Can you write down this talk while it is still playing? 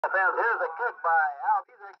Fans, here's a kick by Al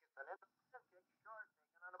Music. It's an instant kick, short,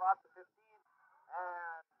 taken on about the 15.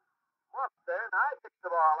 And Muff there, now he picks the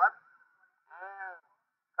ball up. And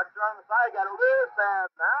cuts around the side, got a loose, and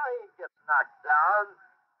now he gets knocked down.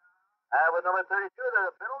 With number 32, the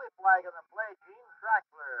penalty flag in the play, Gene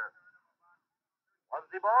Trackler was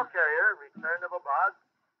the ball carrier, return of about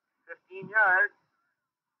 15 yards.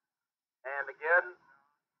 And again,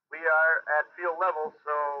 we are at field level,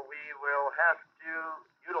 so we will have to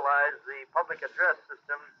utilize the public address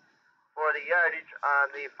system for the yardage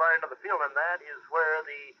on the far end of the field, and that is where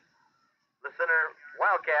the center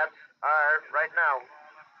Wildcats are right now.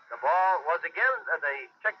 The ball was against,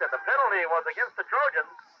 they checked that the penalty was against the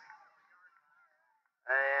Trojans,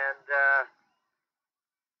 and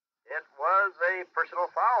it was a personal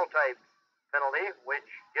foul type penalty,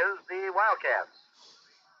 which gives the Wildcats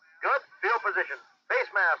good field position.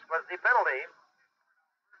 Face mask was the penalty.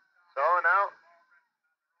 So now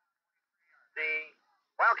the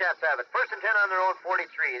Wildcats have it. First and 10 on their own 43.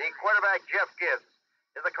 The quarterback, Jeff Gibbs,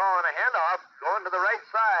 is a call and a handoff going to the right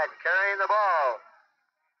side, carrying the ball.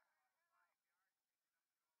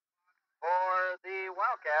 For the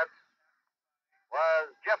Wildcats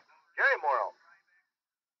was Jerry Morrow.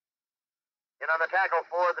 In on the tackle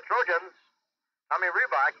for the Trojans, Tommy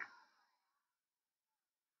Reebok.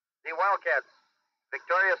 The Wildcats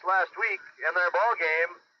victorious last week in their ball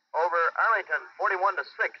game over Arlington, 41-6.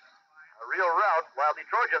 A real rout, while the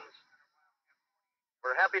Trojans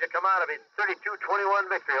were happy to come out of a 32-21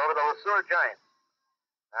 victory over the LeSueur Giants.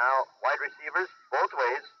 Now, wide receivers both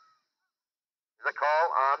ways. There's a call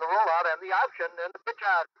on the rollout and the option and the pitch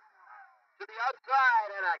out to the outside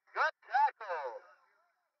and a good tackle.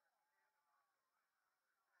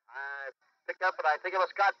 I picked up, but I think it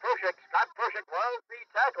was Scott Proshik. Scott Proshik was the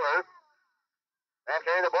tackler. And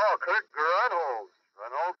carrying the ball, Kurt Grunholz.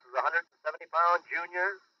 Grunholz is a 170-pound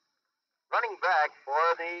junior running back for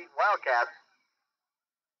the Wildcats.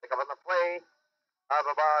 Pick up on the play of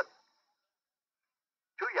about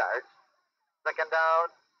 2 yards. Second down.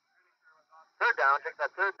 Third down. Check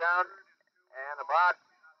that third down. And about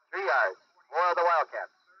 3 yards. More of the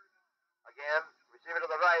Wildcats. Again, receiver to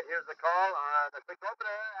the right. Here's the call on the quick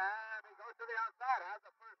opener. And he goes to the outside. Has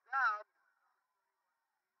the first down.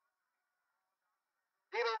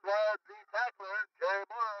 Stevens was the tackler. Jerry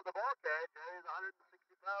Morrow, the ball carrier. Jerry's a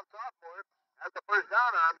 160-pound sophomore. Has the first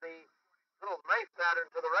down on the little knife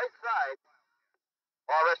pattern to the right side.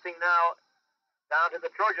 Ball resting now down to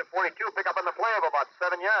the Trojan 42. Pick up on the play of about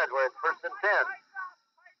 7 yards where it's first and 10.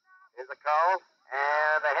 Here's a call.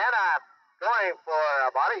 And the handoff going for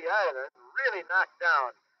about a yard. It's really knocked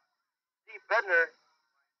down. Steve Bedner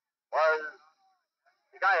was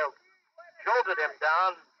the guy who jolted him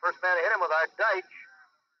down. First man to hit him was Art Deitch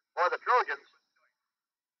for the Trojans.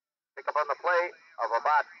 Pick up on the play of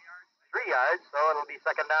about 3 yards, so it'll be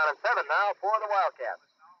second down and 7 now for the Wildcats.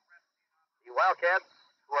 The Wildcats,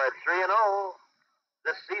 who are 3-0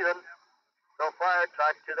 this season, so far,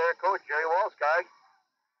 talked to their coach, Jerry Walskog.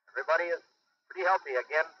 Everybody is pretty healthy.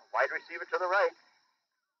 Again, wide receiver to the right.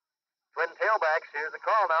 Twin tailbacks. Here's the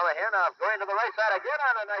call now. The handoff going to the right side again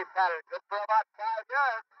on a nice pattern. Good for about 5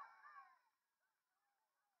 yards.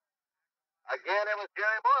 Again, it was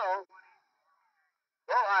Jerry Morrow.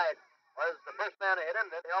 Goalhide was the first man to hit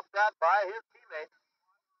him, then helped out by his teammates.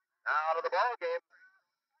 Now out of the ball game.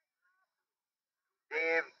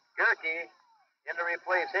 Steve Gerke in to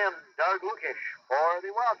replace him, Doug Lukish for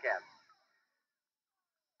the Wildcats.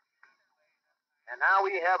 And now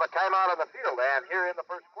we have a timeout on the field, and here in the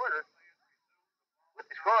first quarter, with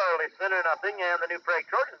the score early Center nothing and the New Prague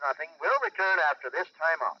Trojans nothing, we'll return after this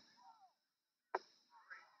timeout.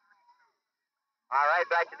 All right,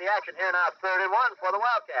 back to the action here now. 3rd and 1 for the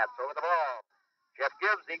Wildcats. Over the ball. Jeff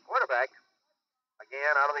Gibbs, the quarterback.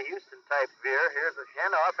 Again, out of the Houston type veer. Here's the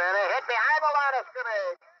handoff, and a hit behind the line of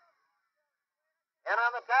scrimmage. And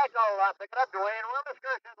on the tackle, picking up Dwayne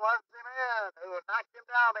Wilmerskirchen was the man who knocked him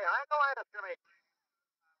down behind the line of scrimmage.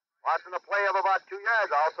 Watching the play of about 2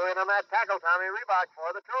 yards. Also in on that tackle, Tommy Reebok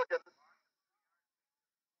for the Trojans.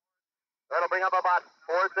 That'll bring up about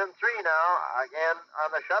 4th and 3 now. Again,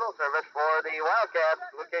 on the shuttle service for the Wildcats.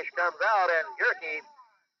 Lukish comes out, and Gerke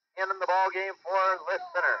in the ball game for List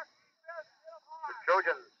Center. The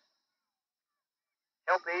Trojans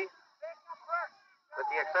healthy, with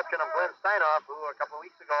the exception of Glenn Steinoff, who a couple of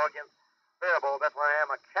weeks ago against Faribault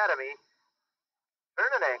Bethlehem Academy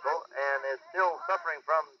turned an ankle and is still suffering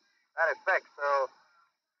from that effect. So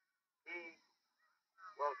he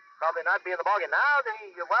will probably not be in the ballgame. Now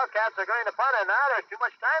the Wildcats are going to punt, and now there's too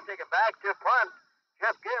much time taken back to punt.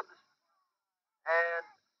 Jeff Gibbs, and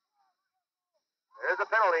there's a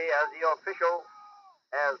penalty as the official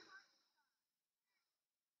has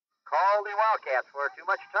called the Wildcats for too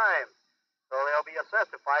much time. So they'll be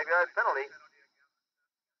assessed a 5-yard penalty.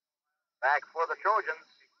 Back for the Trojans.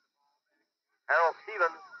 Harold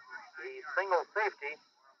Stevens, the single safety.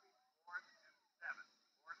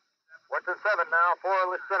 4th and 7 now for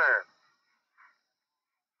the center.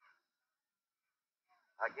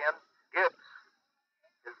 Again, Gibbs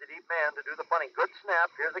is the deep man to do the punting. Good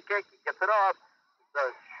snap. Here's a kick. He gets it off.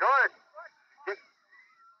 The short kick.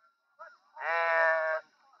 And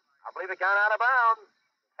I believe it got out of bounds.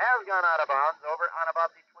 Has gone out of bounds over on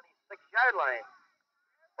about the 26-yard line.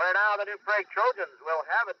 Where now the New Prague Trojans will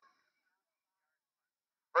have it.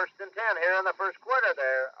 1st and 10 here in the first quarter.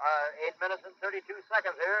 There are 8 minutes and 32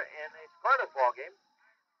 seconds here in a scoreless ball game.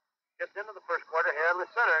 Just into the first quarter here in the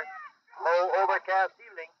center. Low overcast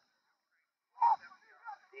evening.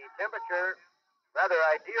 The temperature rather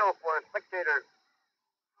ideal for a spectator's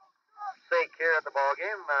sake here at the ball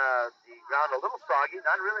game. The ground a little soggy,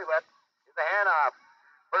 not really wet. Here's the handoff.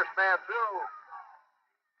 First man through.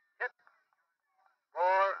 Hit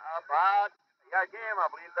for about a yard game. I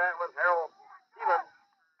believe that was Harold Stevens.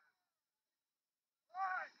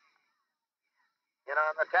 In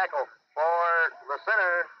on the tackle for the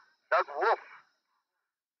center, Doug Wolf.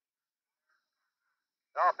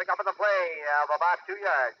 They'll pick up in the play of about 2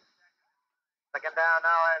 yards. 2nd down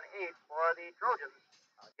now and 8 for the Trojans.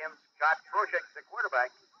 Against Scott Proshek, the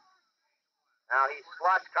quarterback. Now he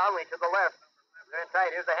slots Conley to the left. They're in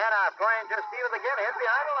tight. Here's the handoff. Going to Stevens again. Hit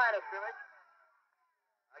behind the line of scrimmage.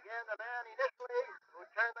 Again, the man initially who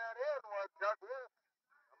turned that in was Doug Wolf,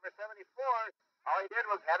 number 74. All he did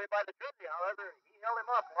was have him by the jersey. However, he held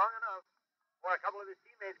him up long enough for a couple of his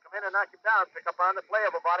teammates come in and knock him down, pick up on the play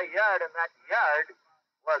of about a yard, and that yard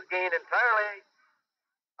was gained entirely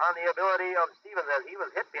on the ability of Stevens as he was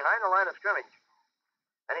hit behind the line of scrimmage.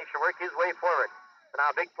 And he should work his way forward. So now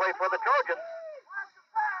a big play for the Trojans.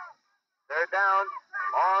 3rd down,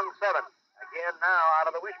 long 7. Again now out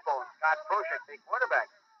of the wishbone. Scott Proshek, the quarterback.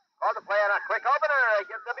 Called the play on a quick opener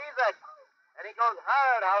against the Bezek. And he goes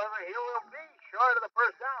hard. However, he will be short of the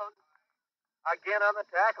first down. Again on the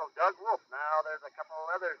tackle, Doug Wolf. Now there's a couple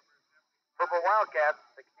of other Purple Wildcats.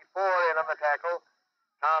 64 in on the tackle.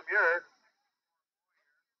 Tom Muir.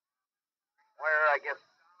 Where I guess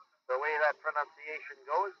the way that pronunciation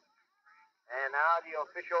goes. And now the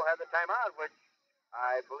official has a timeout, which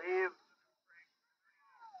I believe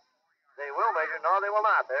they will measure. No, they will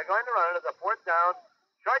not. They're going to run it as a 4th down,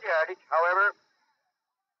 short yardage. However,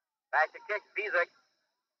 back to kick, Bezek,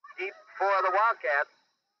 deep for the Wildcats.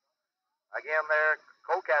 Again, their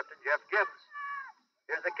co-captain, Jeff Gibbs.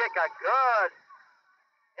 Here's the kick, a good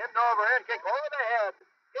end-over-end kick over the head.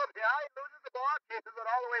 Gibbs, yeah, he loses the ball, chases it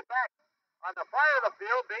all the way back on the far of the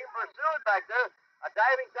field, being pursued back there. A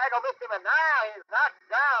diving tackle missed him, and now he's knocked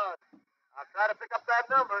down. I'll try to pick up that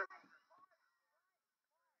number.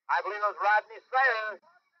 I believe it was Rodney Sayer,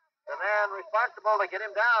 the man responsible to get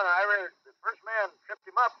him down. The first man tripped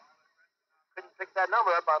him up. Couldn't pick that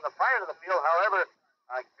number up on the far end of the field. However,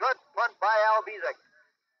 a good punt by Al Bezek.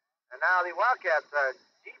 And now the Wildcats are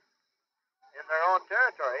deep in their own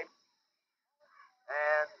territory.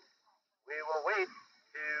 And we will wait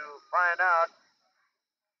to find out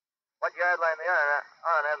what yard line they are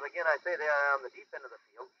on. As again, I say they are on the deep end of the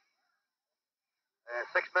field.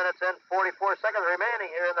 6 minutes and 44 seconds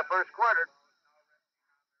remaining here in the first quarter.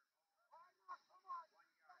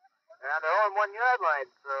 They're on their own 1 yard line,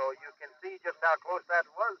 so you can see just how close that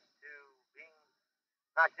was to being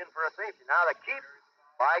knocked in for a safety. Now the keep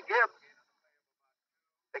by Gibbs.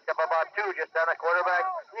 Picked up about 2 just on a quarterback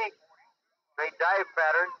sneak. Straight dive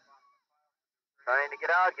pattern. Trying to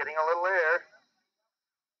get out, getting a little air.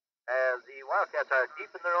 As the Wildcats are deep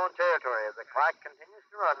in their own territory as the clock continues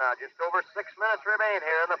to run now. Just over 6 minutes remain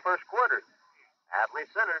here in the first quarter. Hadley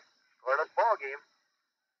Center, scoreless ball game.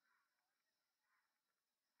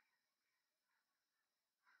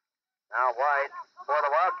 Now wide for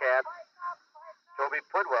the Wildcats. Toby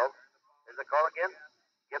Pudwell. There's a call again.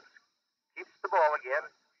 Gibbs keeps the ball again.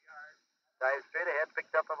 Dives straight ahead,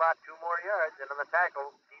 picked up about 2 more yards. And on the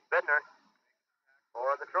tackle, Steve Bidner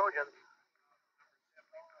for the Trojans.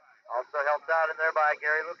 Also helped out in there by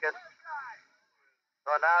Gary Lucas.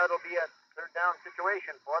 So now it'll be a 3rd down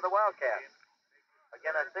situation for the Wildcats.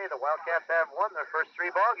 Again, I say the Wildcats have won their first 3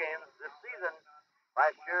 ball games this season.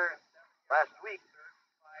 Last week,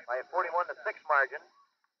 by a 41-6 margin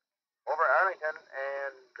over Arlington,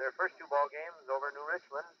 and their first 2 ball games over New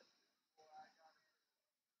Richland.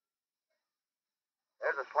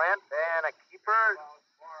 There's a slant and a keeper.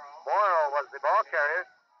 Morrow was the ball carrier,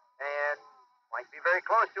 and might be very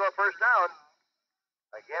close to a first down.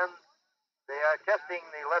 Again, they are testing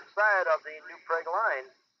the left side of the New Prague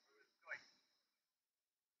line.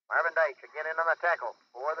 Marvin Dyke again in on the tackle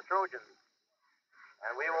for the Trojans.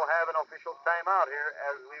 And we will have an official timeout here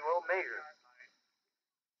as we will measure.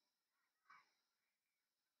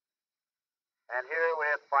 And here we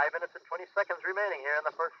have 5 minutes and 20 seconds remaining here in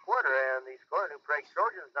the first quarter. And the score, New Prague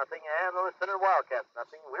Trojans nothing and the Center Wildcats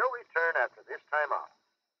nothing. We'll return after this timeout.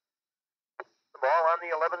 The ball on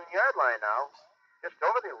the 11-yard line now. Just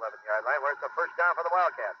over the 11-yard line where it's a first down for the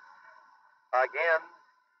Wildcats. Again,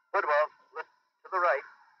 Woodwell split to the right.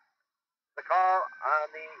 The call on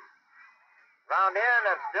the round end,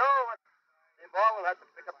 and still the ball will have to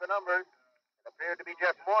pick up the numbers. It appeared to be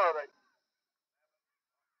Jeff Moore that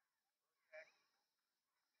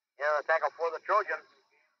the tackle for the Trojans.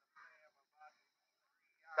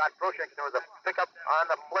 Scott Proshek, there was a pickup on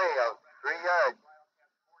the play of 3 yards.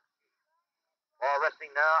 Ball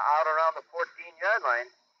resting now out around the 14-yard line,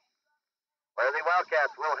 where the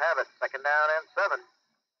Wildcats will have it. Second down and 7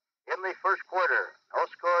 in the first quarter. No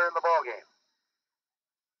score in the ball game.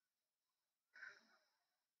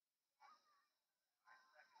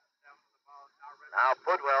 Now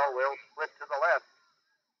Pudwell will split to the left.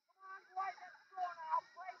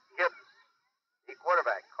 Gibbs, the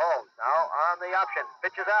quarterback, calls now on the option.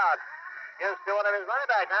 Pitches out. Gives to one of his running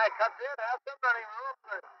backs. Now he cuts in. Has some running room.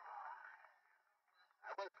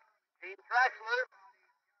 That was Gene Traxler,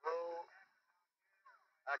 who,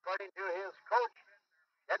 according to his coach,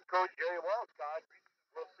 head coach Jerry Walscott,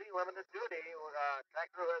 will see limited duty.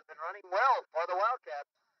 Traxler has been running well for the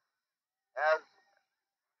Wildcats. Has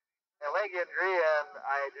a leg injury, and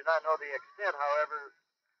I do not know the extent. However,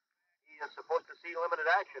 he is supposed to see limited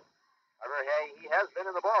action. However, he has been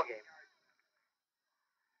in the ball game.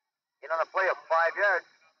 In on a play of 5 yards.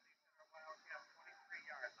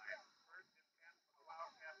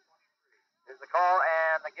 Here's the call,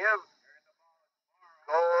 and the give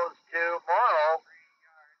goes to Morrow.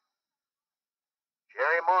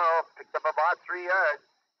 Jerry Morrow picked up about 3 yards.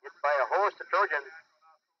 Hit by a host of Trojans.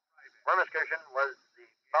 Wormuskirchen was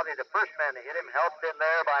probably the first man to hit him. Helped in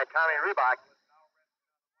there by Tommy Reebok.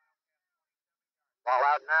 Ball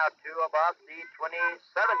out now to about the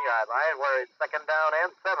 27-yard line, where it's second down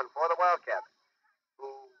and 7 for the Wildcats, who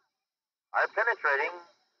are penetrating,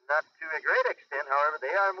 not to a great extent. However,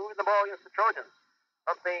 they are moving the ball against the Trojans.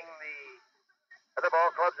 Something the other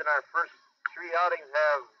ball clubs in our first 3 outings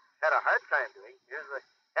have had a hard time doing. Here's the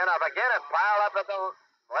handoff again, and piled up at the,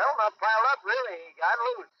 well, not piled up really. He got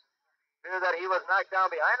loose. Fear that he was knocked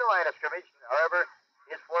down behind the line of scrimmage. However,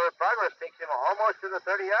 his forward progress takes him almost to the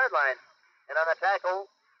 30-yard line. And on the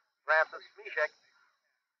tackle, Francis Smishek,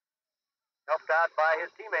 helped out by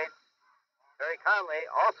his teammates. Terry Conley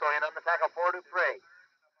also in on the tackle for New Prague.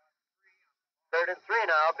 3rd and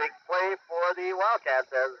 3 now. Big play for the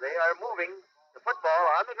Wildcats as they are moving the football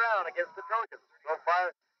on the ground against the Trojans. So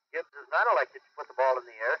far, Gibbs is not elected to put the ball in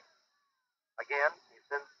the air. Again, he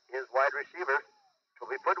sends his wide receiver,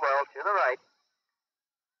 Toby Pudwell, to the right.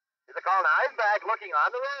 Here's the call. Now he's back looking on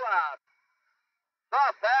the rollout.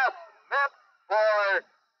 Soft pass meant for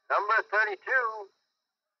number 32.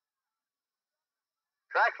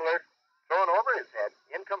 Traxler thrown over his head,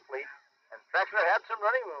 incomplete. And Traxler had some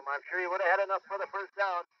running room. I'm sure he would have had enough for the first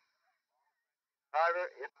down. However,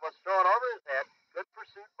 it was thrown over his head. Good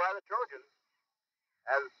pursuit by the Trojans.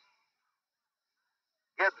 As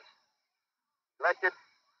Gibbs elected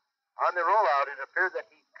on the rollout, it appeared that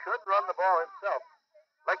he could run the ball himself.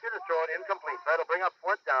 Elected to throw it incomplete. So it'll bring up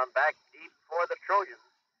 4th down back deep for the Trojans.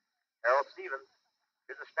 Harold Stevens.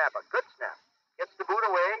 Here's a snap. A good snap. Gets the boot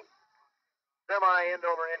away. Semi-end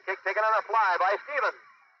over end kick taken on a fly by Stevens.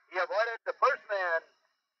 He avoided the first man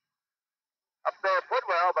up there,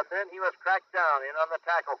 Pudwell, but then he was cracked down in on the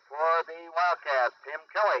tackle for the Wildcats, Tim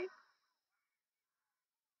Kelly.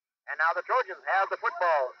 And now the Trojans have the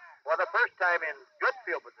football for the first time in good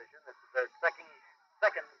field position. This is their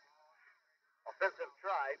second offensive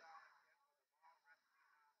try.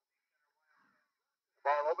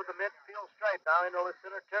 Ball over the midfield stripe now into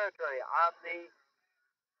Center territory on the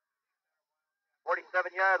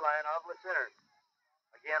 47-yard line of Center.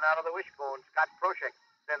 Again out of the wishbone, Scott Proshek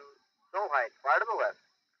sends Solheit far to the left.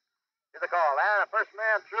 Here's the call, and a first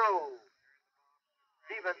man through.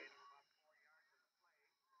 Stevens.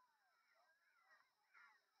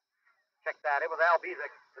 Check that. It was Al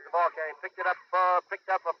Bezick with the ball carry. Picked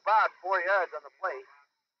up about 4 yards on the play.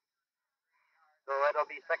 So it'll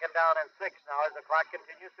be second down and 6 now as the clock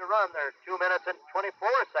continues to run. There are 2 minutes and 24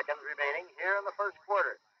 seconds remaining here in the first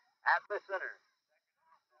quarter at the Center.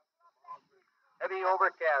 Heavy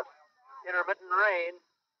overcast, intermittent rain.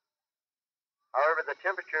 However, the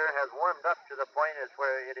temperature has warmed up to the point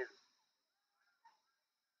where it is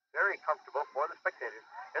very comfortable for the spectators.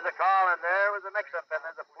 There's a call, and there was a mix-up, and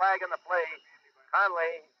there's a flag in the play.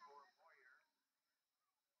 Conley,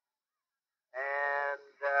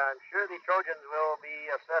 and I'm sure the Trojans will be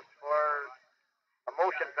assessed for a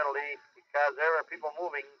motion penalty because there were people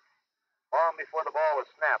moving long before the ball was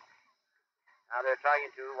snapped. Now they're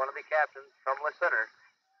talking to one of the captains from the center.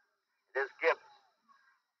 It is Gibbs.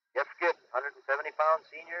 Jeff Gibbs, 170-pound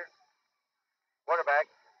senior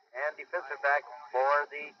quarterback and defensive back for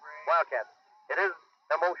the Wildcats. It is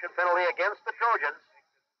a motion penalty against the Trojans.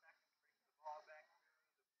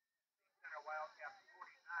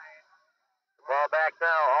 The ball back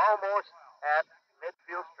now almost at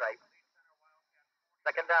midfield stripe.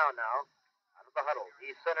 Second down now out of the huddle.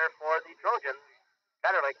 The center for the Trojans,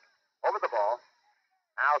 Ketterlich, over the ball.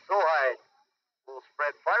 Now Solheim will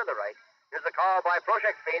spread far to the right. Here's a call by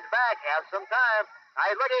Proshek. Fades back. Has some time. Now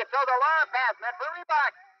he's looking to throw the long pass meant for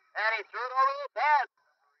Reebok. And he threw it over his head.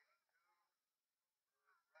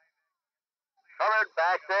 Covered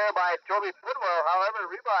back there by Toby Pudwell. However,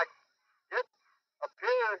 Reebok did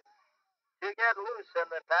appear to get loose, and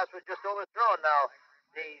the pass was just overthrown. Now,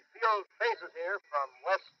 the field faces here from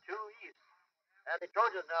west to east. And the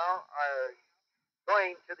Trojans now are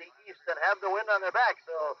going to the east and have the wind on their back.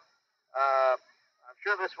 So I'm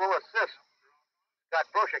sure this will assist Scott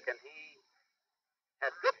Proshek, and he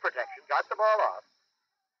had good protection, got the ball off.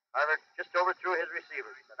 However, just overthrew his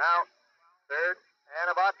receivers. So now, third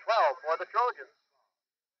and about 12 for the Trojans.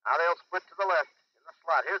 Now they'll split to the left in the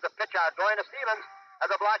slot. Here's the pitch out going to Stevens.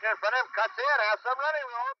 Has a blocker in front of him, cuts in, has some running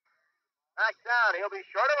room. Knocked down. He'll be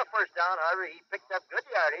short of a first down. However, he picked up good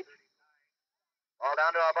yardage. All down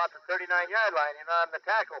to about the 39-yard line and on the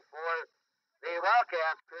tackle for the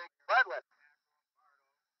Wildcats, Craig Bartlett.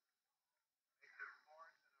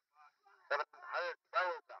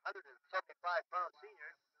 175-pound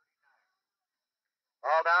senior.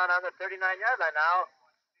 All down on the 39-yard line now.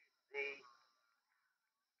 The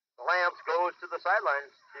Lambs goes to the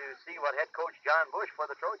sidelines to see what head coach John Bush for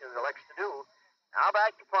the Trojans elects to do. Now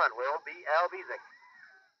back to punt will be Al Bizik.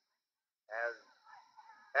 As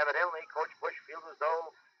evidently Coach Bush feels as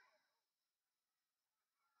though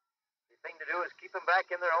the thing to do is keep them back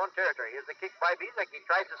in their own territory. Here's the kick by Bizik. He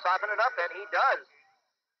tries to soften it up, and he does.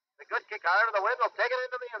 The good kick out of the wind will take it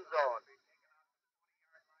into the end zone.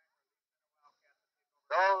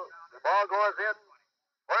 So the ball goes in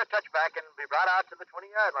for a touchback and be brought out to the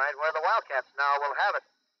 20-yard line where the Wildcats now will have it.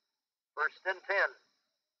 First and 10.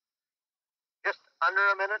 Just under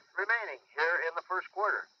a minute remaining here in the first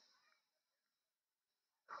quarter.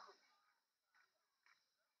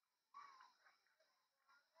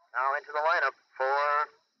 Now into the lineup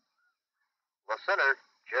for the center,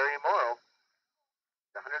 Jerry Morrow,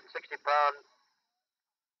 the 160-pound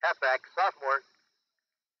halfback, sophomore.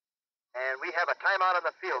 And we have a timeout on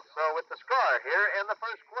the field. So with the score here in the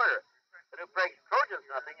first quarter, the New Prague Trojans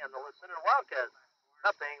nothing and the Center Wildcats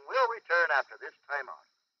nothing. We'll return after this timeout.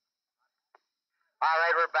 All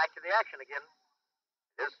right, we're back to the action again.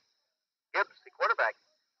 This Gibbs, the quarterback.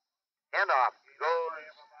 Handoff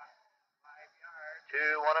goes to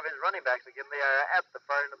one of his running backs. Again, they are at the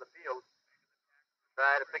far end of the field.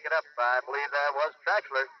 Try to pick it up. I believe that was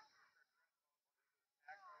Traxler.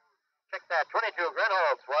 Check that. 22,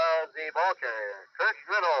 Grinholz was the ball carrier. Kurt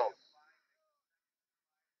Grinholz.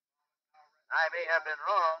 I may have been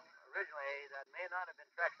wrong. Originally, that may not have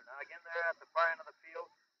been Traxler. Now, again, they're at the far end of the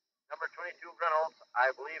field. Number 22, Grinholz,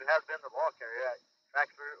 I believe, has been the ball carrier.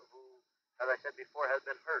 Traxler, who, as I said before, has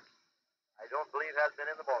been hurt. I don't believe has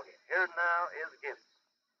been in the ball game. Here now is Gibbs.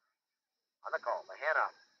 On the call, the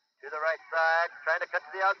handoff to the right side, trying to cut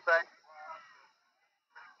to the outside.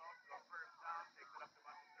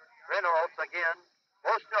 Grinholz again,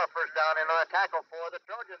 close to a first down into a tackle for the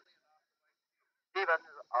Trojans. Stevens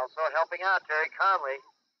also helping out Terry Conley.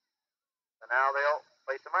 So now they'll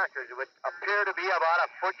place the markers, which appear to be about a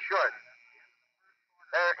foot short.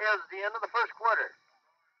 There is the end of the first quarter.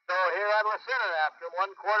 So here at La Center, after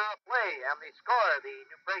one quarter of play, and the score, the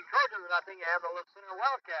New Prague Trojans nothing, and the La Center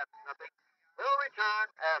Wildcats nothing. We'll return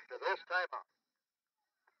after this timeout.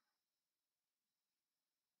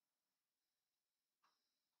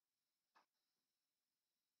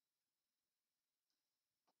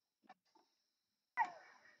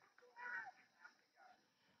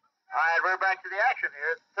 All right, we're back to the action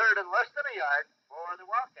here. Third and less than a yard for the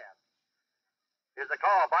Wildcats. Here's a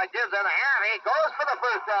call by Gibbs on the hand. He goes for the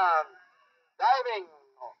first down. Diving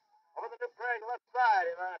over the New Prague left side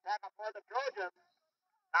in an attack for the Trojans.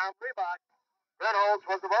 Tom Reebok. Grinholz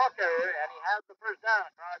was the ball carrier, and he has the first down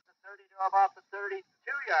across the 30 to about the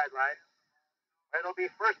 32-yard line. Where it'll be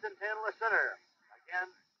first and 10 La Center. Again,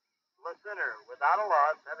 La Center without a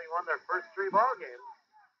loss, having won their first 3 ball games,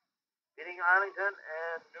 beating Arlington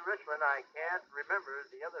and New Richmond. I can't remember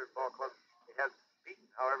the other ball clubs it has beaten.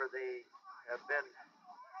 However, they have been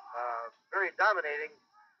very dominating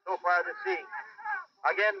so far this season.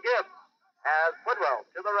 Again, Gibbs has Woodwell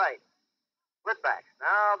to the right. Split back.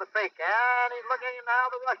 Now the fake. And he's looking, and now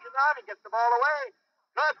the rush is on. He gets the ball away.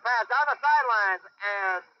 Good pass down the sidelines.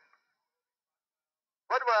 And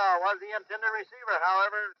Woodwell was the intended receiver.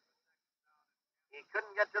 However, he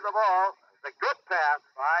couldn't get to the ball. It's a good pass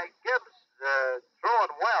by Gibbs.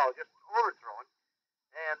 Throwing well, just overthrown.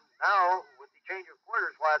 And now, with the change of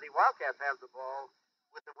quarters, while the Wildcats have the ball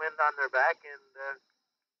with the wind on their back, and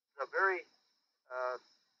it's a very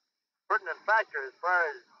pertinent factor as far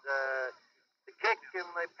as the kick and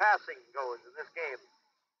the passing goes in this game,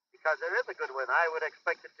 because there is a good wind. I would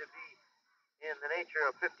expect it to be in the nature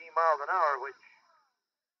of 15 miles an hour, which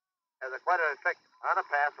has quite an effect on a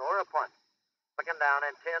pass or a punt. Looking down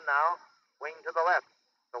and 10 now, wing to the left.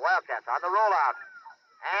 The Wildcats on the rollout.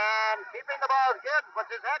 And keeping the ball is good, puts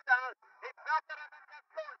his head down. He felt it and then gets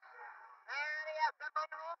loose. And he has some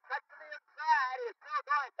room, cut to the inside. He's still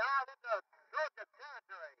going down into Trojan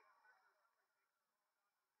territory.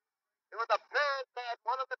 It was a pig that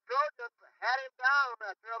one of the Trojans had him down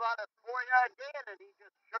after about a 4-yard gain, and he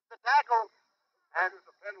just shook the tackle. And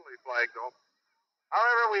there's a penalty flag, though.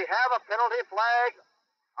 However, we have a penalty flag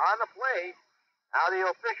on the play. Now the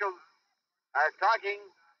officials are talking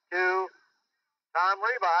to Tom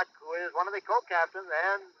Reebok, who is one of the co-captains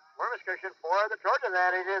and Wormiskirchen for the Trojans,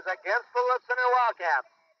 and it is against the Center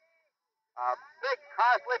Wildcats. A big,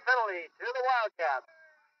 costly penalty to the Wildcats.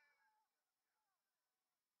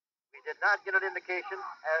 We did not get an indication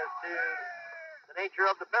as to the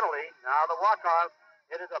nature of the penalty. Now the walk-off,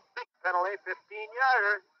 it is a big penalty,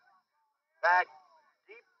 15-yarder, back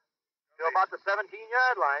deep to about the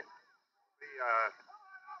 17-yard line. The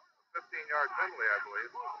 15-yard penalty, I believe.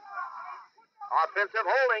 Offensive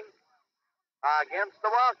holding against the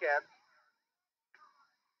Wildcats.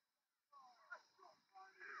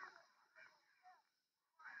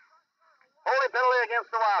 Holding penalty against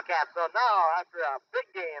the Wildcats. So now, after a big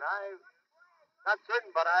gain, I'm not certain,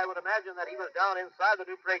 but I would imagine that he was down inside the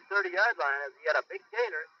New Prague 30-yard line as he had a big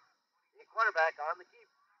gainer. The quarterback on the keep.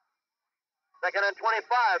 Second and 25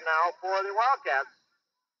 now for the Wildcats.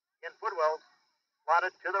 In Footwell,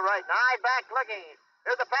 slotted to the right. Now he's back looking.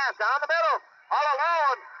 Here's the pass down the middle. All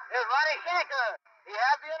alone is Ronnie Shaker. He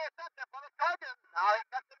has the interception for the Trojans. Now he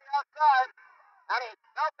cuts to the outside, and he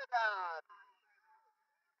melted down.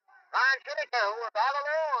 Ron Shaker, who was all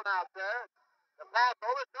alone out there. The pass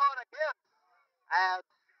overthrown again as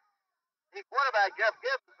the quarterback, Jeff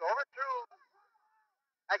Gibbs, overthrew.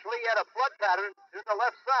 Actually, he had a flood pattern to the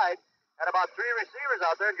left side. Had about 3 receivers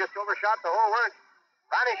out there and just overshot the whole work.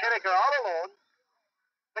 Ronnie Schenecker all alone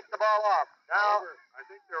picked the ball off. Now, however, I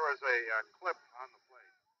think there was a clip on the play.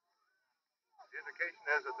 The indication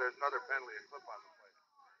is that there's another penalty, a clip on the play.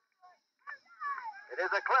 It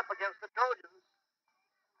is a clip against the Trojans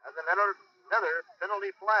as another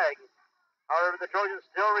penalty flag. However, the Trojans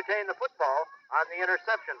still retain the football on the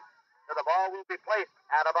interception. So the ball will be placed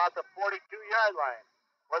at about the 42-yard line,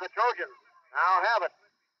 where the Trojans now have it.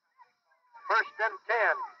 First and 10.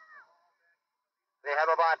 They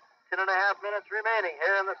have about 10 and a half minutes remaining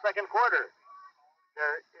here in the second quarter.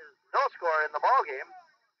 There is no score in the ball game.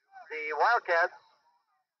 The Wildcats,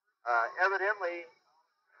 evidently,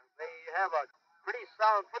 they have a pretty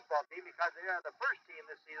sound football team because they are the first team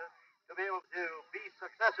this season to be able to be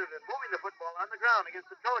successive in moving the football on the ground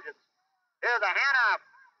against the Trojans. Here's a handoff.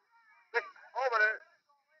 Kicked over,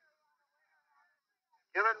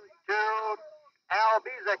 given to Al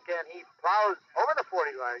Bezek, and he plows over the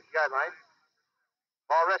 40-yard line.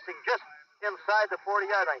 Ball resting just inside the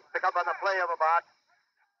 40-yard line. Pick up on the play of about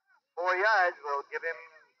 4 yards. We'll give him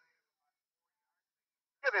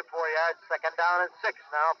 4 yards. Second down and 6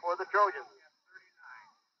 now for the Trojans.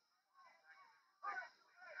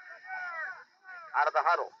 Out of the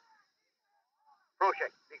huddle.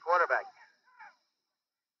 Proshek, the quarterback.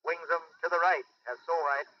 Wings him to the right. Has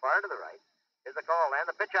Solheit far to the right. Here's the call and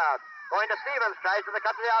the pitch out. Going to Stevens. Tries to the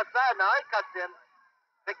cut to the outside. Now he cuts in.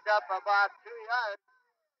 Picked up about 2 yards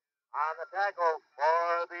on the tackle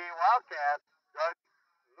for the Wildcats. Doug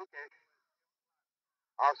Lukic.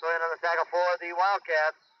 Also in on the tackle for the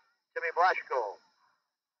Wildcats, Timmy Blaschko.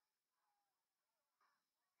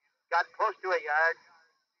 Got close to a yard.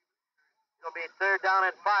 It'll be third down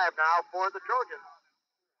and 5 now for the Trojans.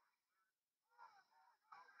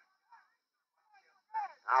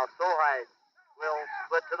 Now Solheid will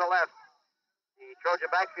split to the left. The Trojan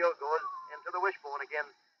backfield goes into the wishbone again.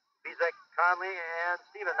 Bizek, Conley, and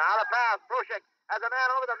Steven. Now the pass. Proshek has a man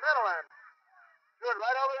over the middle and threw it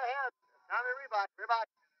right over the head. Tommy Ribach. Ribach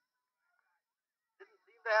didn't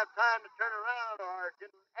seem to have time to turn around or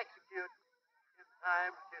didn't execute in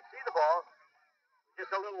time to see the ball.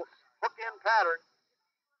 Just a little hook-in pattern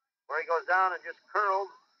where he goes down and just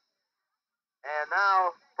curls. And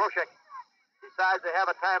now Proshek decides to have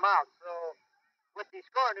a timeout. So with the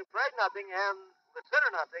score, New Prague nothing and the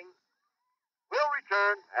center nothing, will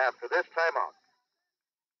return after this timeout.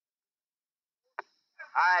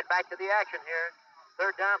 All right, back to the action here.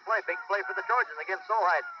 Third down play, big play for the Trojans against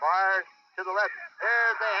Solheim. Far to the left.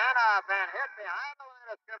 There's the handoff and hit behind the line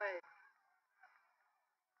of scrimmage.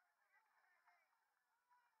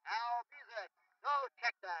 Al Bizek. No,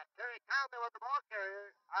 check that. Terry Conley with the ball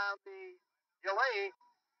carrier on the delay.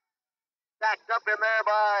 Stacked up in there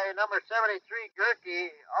by number 73, Gerke.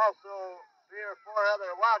 Also, 3 or 4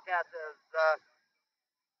 other Wildcats as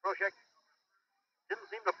Proshek didn't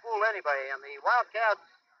seem to fool anybody. And the Wildcats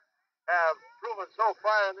have proven so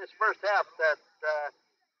far in this first half that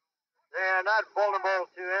they are not vulnerable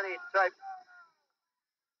to any type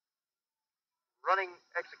running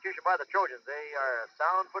execution by the Trojans. They are a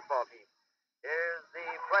sound football team. Here's the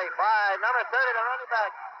play by number 30, the running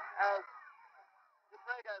back. As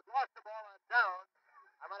Prague has lost the ball on down.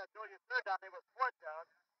 I might have told you third down. It was fourth down.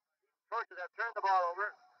 Trojans have turned the ball over.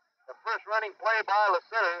 The first running play by the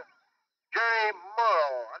center, Jerry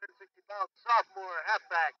Morrow, 160-pound sophomore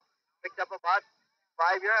halfback, picked up about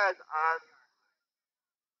 5 yards on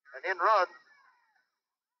an in run.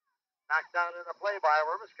 Knocked down in the play by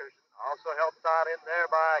Wormuskirchen. Also helped out in there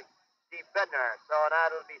by Steve Bednar. So now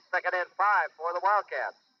it'll be 2nd and 5 for the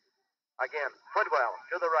Wildcats. Again, Footwell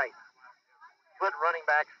to the right. Foot running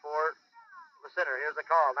back for the center. Here's the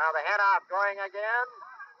call. Now the handoff going again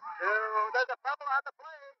to, there's a fumble on the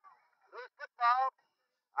play. Loose football.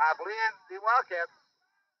 I believe the Wildcats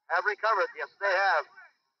have recovered. Yes, they have.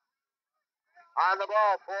 On the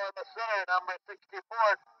ball for the center, number 64,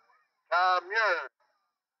 Tom Muir.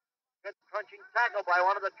 Good crunching tackle by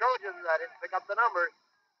one of the Trojans. I didn't pick up the numbers.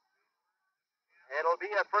 It'll be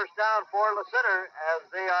a first down for the center as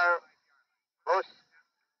they are close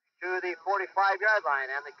to the 45-yard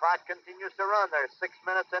line, and the clock continues to run. There's 6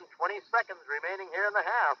 minutes and 20 seconds remaining here in the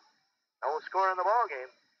half. No score in the ball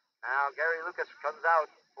game. Now Gary Lucas comes out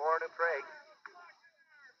for New Prague.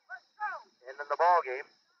 And in the ball game,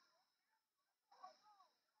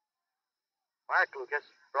 Mark Lucas,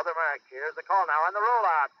 brother Mark. Here's the call now on the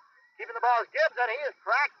rollout. Keeping the ball is Gibbs, and he is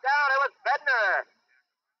cracked down. It was Bednar.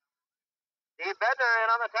 Steve Bednar in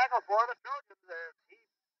on the tackle for the Trojans. He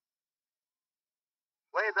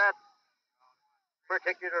played that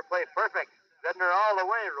particular play perfect. Bednar all the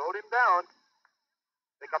way, rode him down.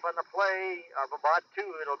 Pick up on the play of about 2.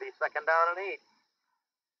 It'll be 2nd down and 8.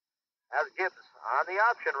 As Gibbs on the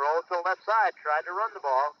option, rolled to the left side, tried to run the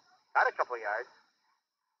ball. Got a couple yards.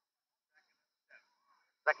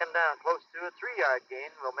 2nd down, close to a 3-yard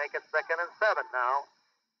gain. We'll make it 2nd and 7 now.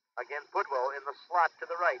 Again, Footwell in the slot to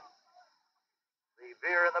the right. The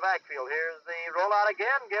veer in the backfield. Here's the rollout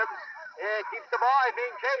again. Gibbs keeps the ball. He's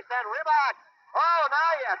being chased, and Ribach. Oh,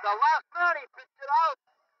 now at the last minute, he pitched it out.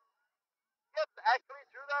 Gibbs actually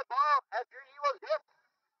threw that ball after he was hit.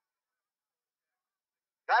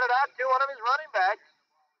 Got it out to one of his running backs.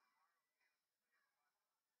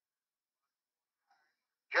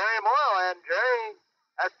 Jerry Morrow, and Jerry,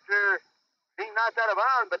 after being knocked out of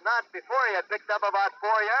bounds, but not before, he had picked up about 4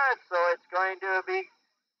 yards, so it's going to be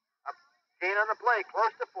a gain on the play,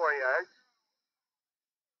 close to 4 yards.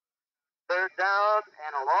 3rd down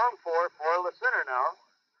and a long 4 for the center now.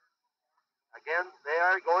 Again, they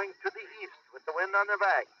are going to the east with the wind on their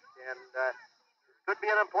back, and this could be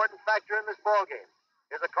an important factor in this ball game.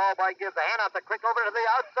 Here's a call by Gibbs. The handoff, the quick over to the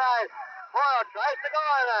outside. Morrow tries to go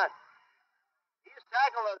on. He's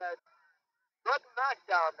tackled a good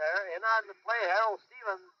knockdown there. In on the play, Harold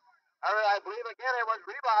Stevens. I believe again it was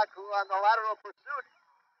Ribach who on the lateral pursuit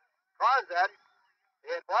caused that.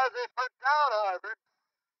 It was a first down, however.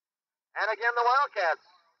 And again, the Wildcats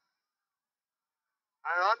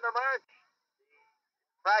are on the march.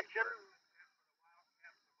 The fraction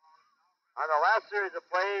on the last series of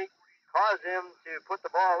play caused him to put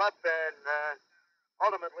the ball up and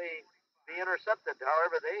ultimately be intercepted.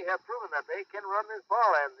 However, they have proven that they can run this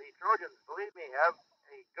ball, and the Trojans, believe me, have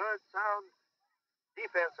a good, sound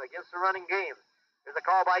defense against the running game. There's a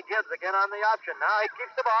call by Gibbs again on the option. Now he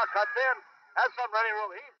keeps the ball, cuts in, has some running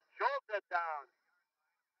room. He jolts it down.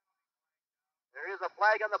 There is a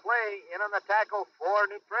flag on the play. In on the tackle for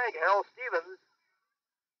New Prague, Harold Stevens.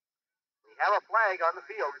 We have a flag on the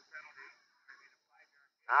field.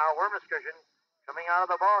 Now Wormuskirchen coming out of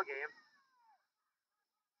the ball game.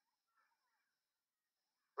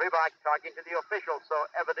 Reebok talking to the officials, so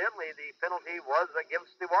evidently the penalty was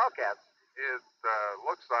against the Wildcats. It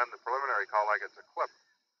looks on the preliminary call like it's a clip.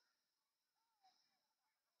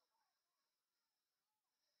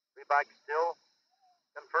 Reebok still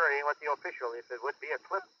conferring with the official. If it would be a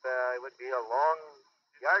clip, it would be a long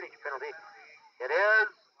yardage penalty. It is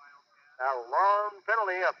a long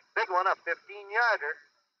penalty, a big one, a 15-yarder.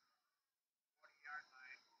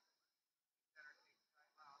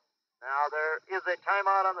 Now there is a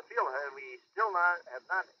timeout on the field. We still have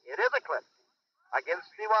not. It is a clip against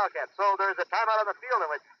the Wildcats. So there's a timeout on the field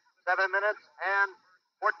with 7 minutes and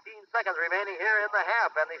 14 seconds remaining here in the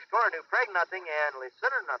half, and the score New Prague nothing and Lee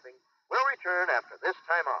Center nothing. Will return after this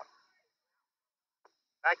timeout.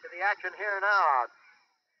 Back to the action here now.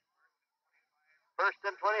 First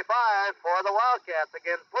and 25 for the Wildcats.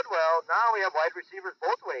 Again, Footwell. Now we have wide receivers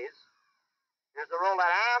both ways. Here's the roll out.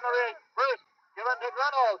 And the first given to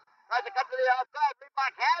Reynolds. Tries to cut to the outside.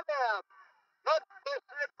 Reebok has him. Good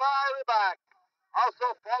pursuit by Reebok.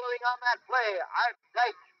 Also following on that play, Art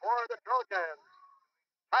Deitch for the Trojans.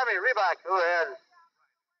 Tommy Reebok, who has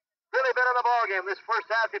really been in the ballgame this first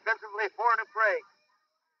half defensively for New Prague.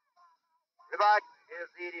 Reebok is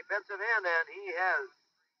the defensive end, and he has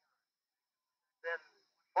been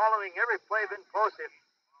following every play, been close. If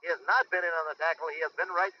he has not been in on the tackle, he has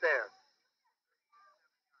been right there.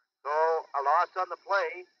 So a loss on the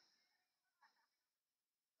play.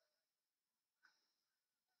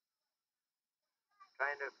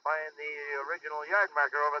 Trying to find the original yard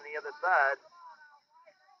marker over on the other side.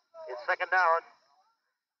 It's second down.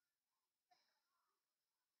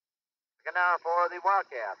 Second down for the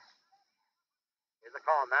Wildcats. Here's the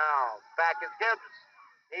call now. Back is Gibbs.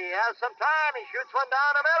 He has some time. He shoots one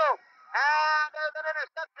down the middle. And there's an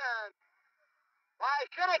interception by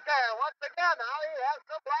Shinniker. Once again, now he has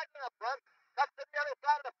some blocking up front. Cuts to the other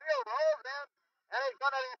side of the field. Rolls in. And he's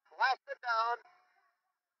going to be blasted down.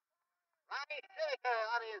 Ronnie Shinniker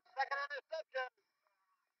on his second interception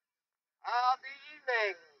of the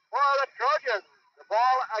evening for the Trojans. The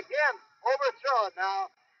ball again overthrown. Now,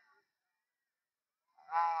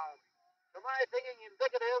 to my thinking,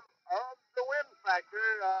 indicative of the wind factor.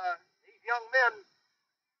 These young men,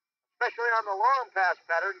 especially on the long pass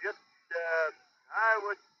pattern, just I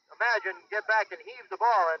would imagine get back and heave the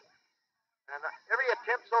ball. And every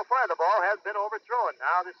attempt so far, the ball has been overthrown.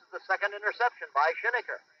 Now this is the second interception by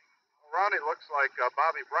Shinniker. Well, Ronnie looks like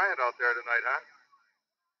Bobby Bryant out there tonight, huh?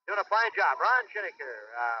 Doing a fine job. Ron Shinniker.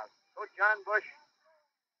 Coach John Bush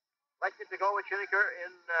elected to go with Shinniker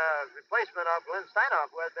in replacement of Glenn Steinhoff,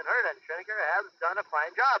 who has been hurt, and Shinniker has done a fine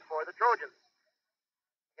job for the Trojans.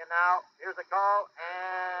 And now, here's a call,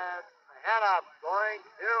 and Hanoff going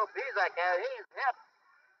to Bizak, and he's hit.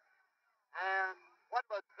 And what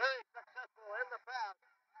was very successful in the pass,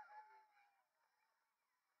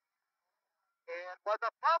 it was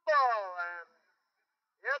a fumble, and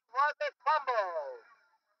it was a fumble.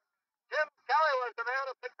 Jim Kelly was the man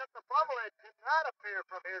who picked up the fumble. It did not appear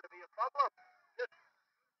from here to be a fumble. Just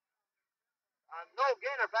no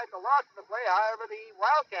gain. In fact, a loss in the play. However, the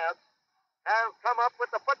Wildcats have come up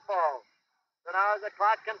with the football. So now as the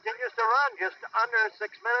clock continues to run, just under 6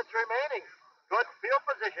 minutes remaining. Good field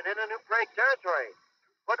position in a New Prague territory.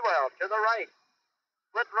 Footwell to the right.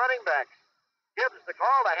 Split running backs. Gibbs the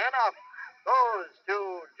call. The handoff goes to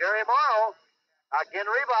Jerry Morrow. Again,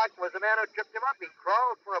 Reebok was the man who tripped him up. He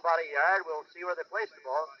crawled for about a yard. We'll see where they placed the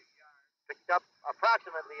ball. Picked up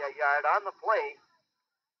approximately a yard on the play.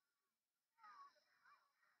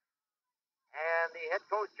 And the head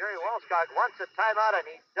coach, Jerry Walscott, wants a timeout,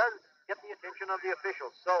 and he does get the attention of the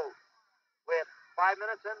officials. So, with 5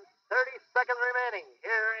 minutes and 30 seconds remaining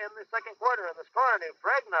here in the second quarter, and the score New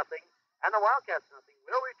Prague nothing, and the Wildcats nothing,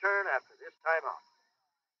 will return after this timeout.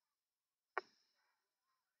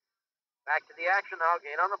 Back to the action now,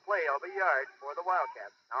 gain on the play of a yard for the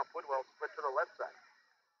Wildcats. Now Footwell split to the left side.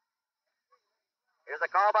 Here's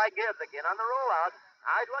a call by Gibbs, again on the rollout.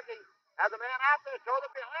 Eyes looking, has a man out there,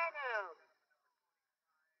 shoulder behind him.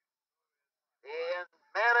 The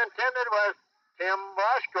man intended was Tim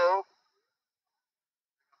Boschko.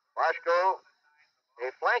 Boschko, a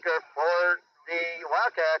flanker for the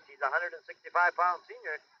Wildcats. He's a 165-pound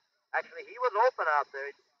senior. Actually, he was open out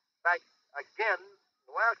there. In fact, again,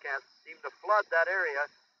 the Wildcats seemed to flood that area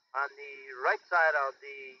on the right side of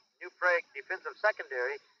the New Prague defensive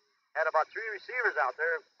secondary. Had about 3 receivers out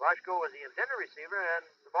there. Boschko was the intended receiver, and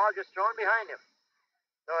the ball just thrown behind him.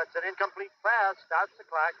 So it's an incomplete pass. Stops the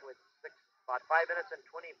clock with about 5 minutes and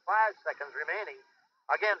 25 seconds remaining.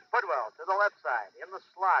 Again, Footwell to the left side, in the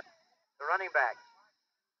slot, the running back.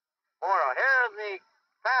 Morrow. Here's the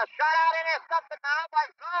pass shot out and intercepted now by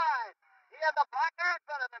Zoran. He had the blocker in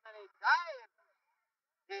front of him and he dived.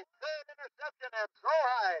 His third interception and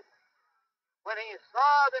Zoran, when he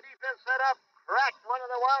saw the defense set up, cracked one of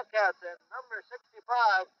the Wildcats, and number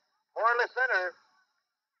 65, Morley center,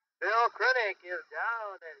 Bill Krennick is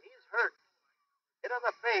down and he's hurt. Hit on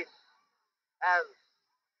the face as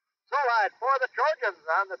Zoran for the Trojans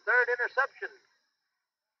on the third interception.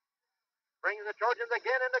 Brings the Trojans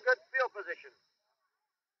again into good field position.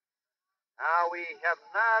 Now we have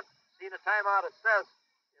not seen a timeout assessed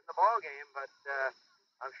in the ball game, but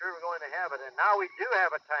I'm sure we're going to have it. And now we do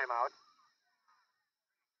have a timeout.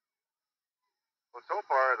 Well, so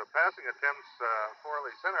far, the passing attempts for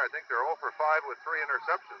Lee Center, I think they're 0 for 5 with 3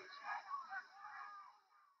 interceptions.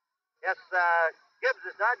 Yes, Gibbs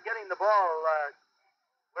is not getting the ball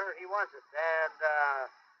where he wants it. And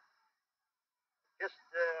just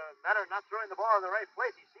a matter of not throwing the ball in the right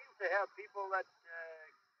place. He seems to have people that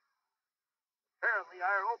apparently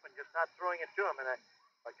are open, just not throwing it to him. And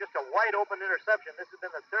just a wide open interception. This has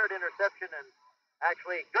been the third interception, and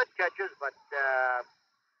actually good catches, but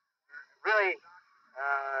really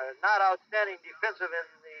not outstanding defensive in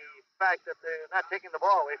the fact that they're not taking the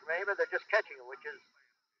ball away from anybody. They're just catching it, which is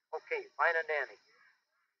okay, fine and dandy.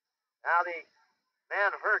 Now the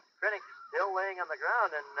man hurt, Krennick, still laying on the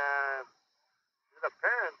ground, and it's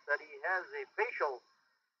apparent that he has a facial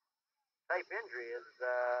type injury,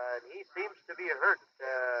 and he seems to be hurt,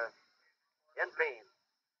 in pain.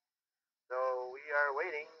 So we are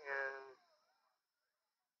waiting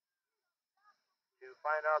to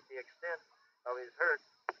find out the extent of his hurt.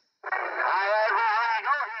 All right, we're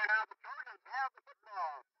go here now. The Trojans have the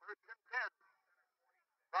football. First and 10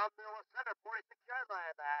 from the center, 46-yard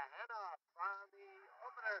line. The handoff on the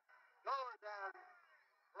opener goes down.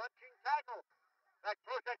 Crunching tackle. That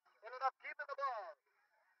Krosek ended up keeping the ball.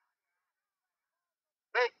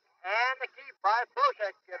 Big and the keep by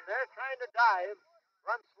Krosek, and they're trying to dive,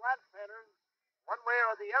 run slant patterns one way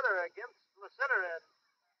or the other against the center, and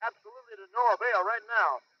absolutely to no avail right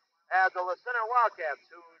now. As the Center Wildcats,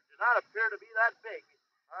 who do not appear to be that big,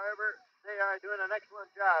 however, they are doing an excellent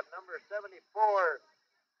job. Number 74,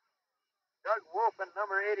 Doug Wolf, and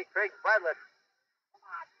number 80, Craig Bradlett,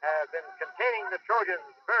 have been containing the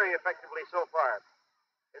Trojans very effectively so far.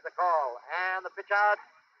 Is the call, and the pitch out,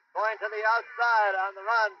 going to the outside on the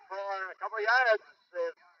run for a couple of yards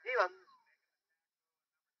is Stevens.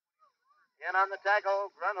 In on the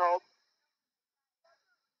tackle, Grunholt.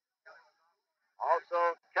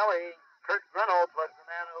 Also, Kelly, Kurt Grunholt was the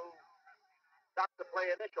man who stopped the play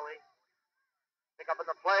initially. Pick up in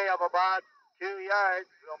the play of about 2 yards.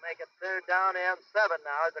 We'll make it third down and 7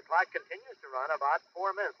 now as the clock continues to run. About 4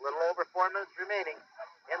 minutes, a little over 4 minutes remaining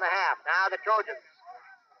in the half. Now the Trojans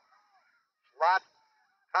slot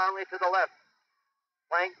Conley to the left.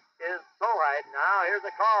 Flank is Solheid. Now here's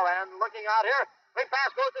the call, and looking out here, quick pass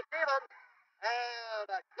goes to Stevens, and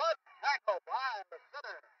a good tackle by the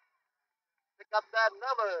center. Pick up that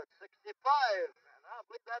number, 65. And I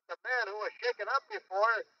believe that's the man who was shaken up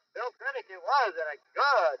before. Bill Krennick it was, and a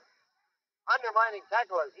good undermining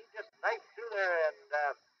tackle as he just knifed through there,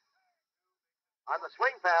 and on the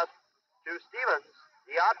swing pass to Stevens,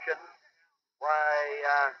 the option,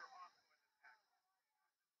 why,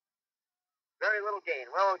 very little gain.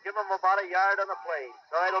 We'll give him about a yard on the play.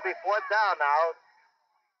 So it'll be fourth down now.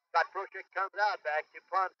 Scott Krosek comes out back to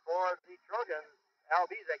punt for the Trojans.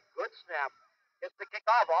 Albiza, good snap. Gets the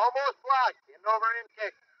kickoff, almost blocked. In over in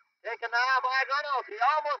kick. Taken now by Reynolds. He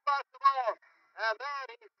almost lost the ball. And then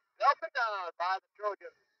he's belted down by the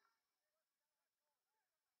Trojans.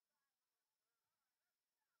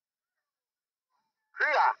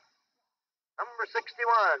 Kria, number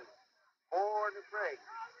 61, for the break.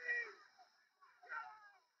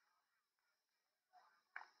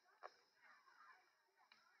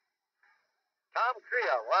 Tom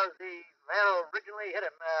Kria was the man who originally hit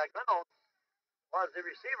him. Reynolds was the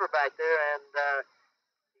receiver back there, and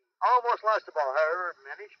almost lost the ball. However,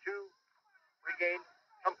 managed to regain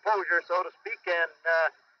composure, so to speak, and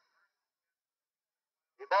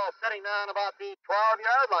the ball setting down about the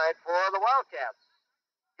 12-yard line for the Wildcats.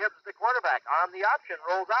 Gibbs, the quarterback, on the option,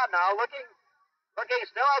 rolls out now, looking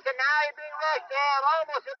still at the now he's being rushed and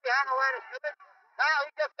almost hit behind the line of scrimmage. Now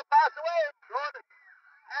he gets the pass away,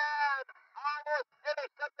 and almost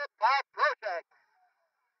intercepted by Krosek.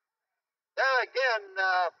 There again,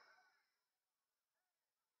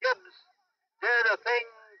 Gibbs did a thing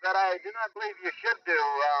that I do not believe you should do.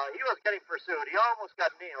 He was getting pursued. He almost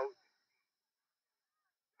got nailed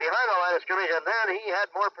behind the line of scrimmage, and then he had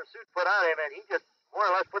more pursuit put on him, and he just more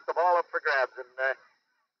or less put the ball up for grabs. And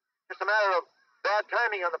just a matter of bad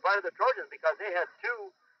timing on the part of the Trojans because they had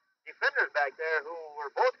two defenders back there who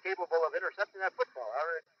were both capable of intercepting that football.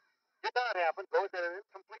 However, it did not happen. Goes in an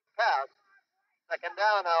incomplete pass. Second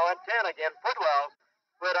down now and 10 again. Footwell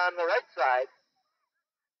split on the right side.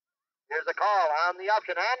 Here's a call on the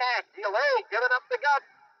option. And that delay, giving up the gut.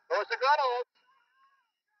 Goes to Grunnels.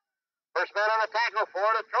 First man on the tackle for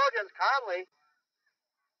the Trojans, Conley.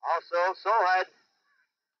 Also, Sohide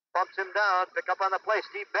bumps him down. Pick up on the play.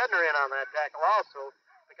 Steve Bedner in on that tackle also.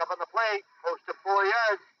 Pick up on the play. Close to 4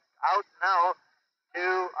 yards. Out now to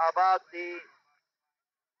about the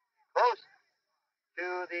close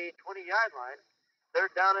to the 20-yard line.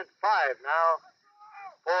 Third down and 5 now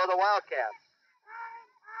for the Wildcats.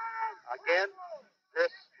 Again,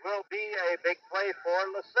 this will be a big play for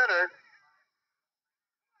the center.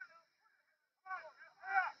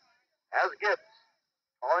 As Gibbs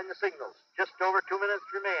calling the signals. Just over 2 minutes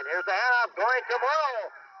remain. Here's the handoff going to Morrow.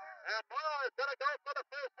 And Morrow is going to go for the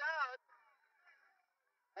first down.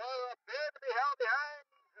 Morrow appeared to be held behind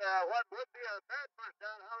what would be a third first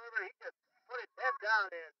down. However, he just put his head down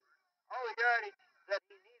in all the yardage that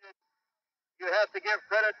he needed. You have to give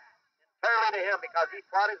credit entirely to him because he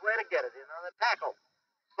fought his way to get it in on the tackle.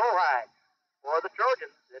 So high for the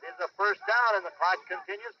Trojans. It is a first down and the clock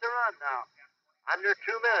continues to run now. Under 2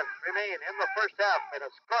 minutes remain in the first half in a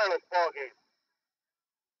scoreless ball game.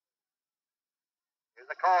 Here's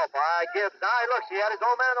a call by Gibbs. Now he looks, he had his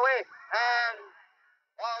own man away. And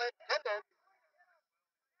ball intended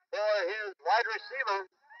for his wide receiver,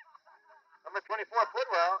 number 24,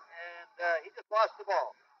 Footwell, and he just lost the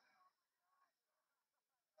ball.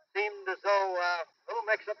 Seemed as though a little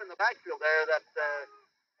mix-up in the backfield there that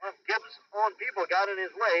one of Gibbs' own people got in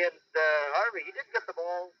his way, and Harvey, he did get the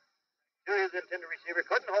ball to his intended receiver,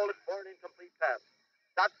 couldn't hold it for an incomplete pass.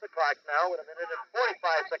 Stops the clock now with 1 minute and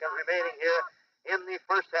 45 seconds remaining here in the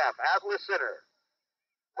first half. Atlas Center.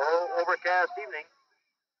 Low overcast evening.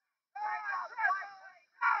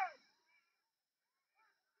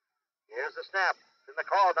 Here's the snap. In the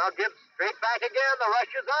call. Now Gibbs straight back again. The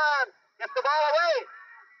rush is on. Gets the ball away.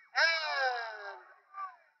 And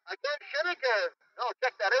again, Schenecker. No,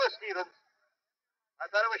 check that. It was Stevens. I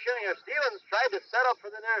thought it was Schenecker. Stevens tried to set up for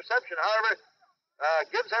the interception. However,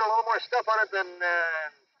 Gibbs had a little more stuff on it than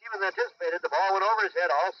Stevens anticipated. The ball went over his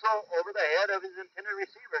head, also over the head of his intended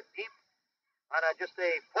receiver, deep on just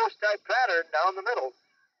a post-type pattern down the middle.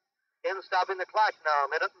 In stopping the clock now,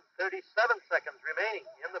 1 minute and 37 seconds remaining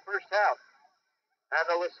in the first half. And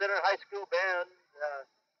the Center High School band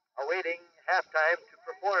awaiting halftime to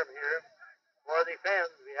perform here for the fans.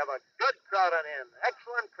 We have a good crowd on in.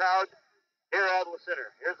 Excellent crowd here at Center.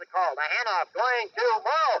 Here's the call. The handoff going to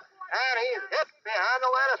Morrow. And he's hit behind the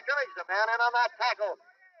line of scrimmage. The man in on that tackle,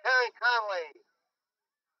 Terry Conley.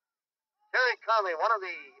 Terry Conley, one of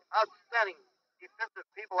the outstanding defensive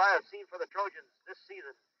people I have seen for the Trojans this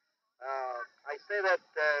season. I say that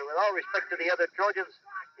with all respect to the other Trojans,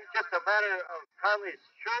 it's just a matter of Conley's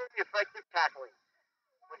sure effective tackling.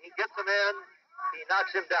 When he gets a man, he knocks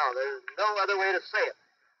him down. There's no other way to say it.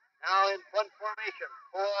 Now in punt formation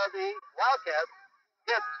for the Wildcats.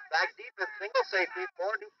 Gibbs back deep in single safety for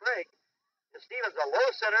New Prague. Stevens a low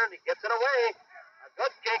center and he gets it away. A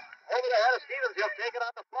good kick over the head of Stevens. He'll take it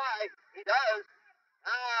on the fly. He does.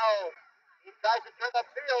 Now he tries to turn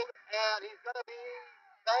upfield and he's going to be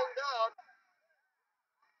banged down.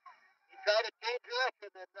 He tried to change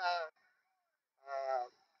direction and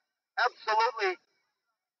absolutely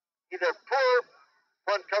either poor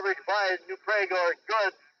punt coverage by New Prague or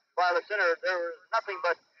good by the center. There was nothing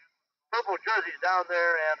but purple jerseys down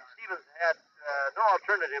there, and Stevens had no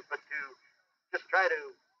alternative but to just try to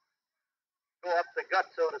go up the gut,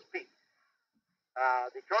 so to speak.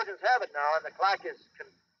 The Trojans have it now, and the clock is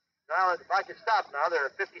stopped now. There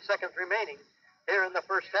are 50 seconds remaining here in the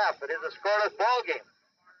first half. It is a scoreless ball game.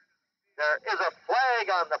 There is a flag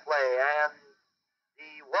on the play, and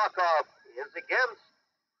the walk-off is against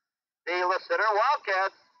the Center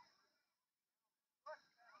Wildcats.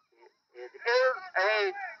 It is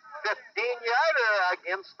a 15-yarder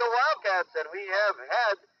against the Wildcats, and we have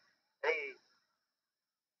had a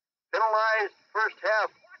penalized first half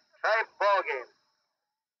type ball game.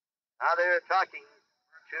 Now they're talking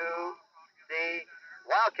to the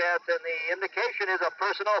Wildcats, and the indication is a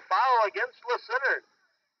personal foul against Center.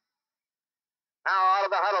 Now out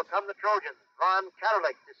of the huddle come the Trojans. Ron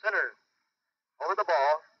Katerlik, the center, over the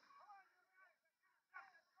ball.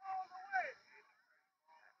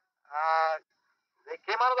 They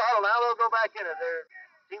came out of the huddle. Now they'll go back in it. There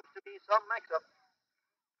seems to be some mix-up.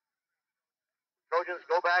 Trojans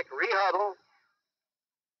go back, re-huddle.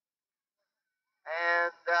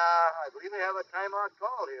 And I believe they have a timeout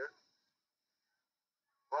called here.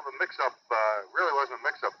 Well, the mix-up really wasn't a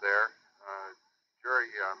mix-up there. Jerry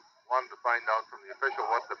wanted to find out from the official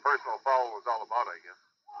what the personal foul was all about, I guess.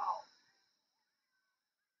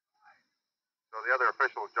 So the other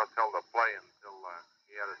official just held a play until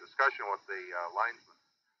he had a discussion with the linesman.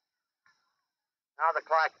 Now the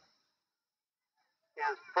clock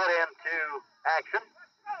is put into action.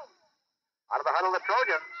 Out of the huddle, the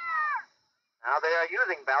Trojans. Now they are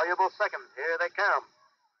using valuable seconds. Here they come.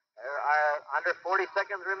 There are under 40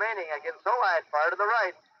 seconds remaining against Solide, far to the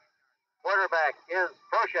right. Quarterback is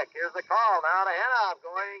Proshek. Here's the call. Now to handoff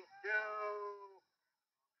going to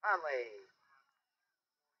Conley.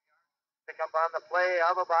 Pick up on the play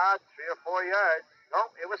of about 3 or 4 yards.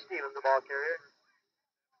 No, it was Stevens, the ball carrier.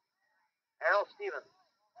 Errol Stevens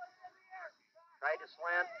tried to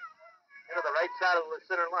slant into the right side of the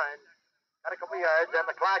center line. Got a couple yards, and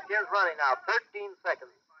the clock is running now. 13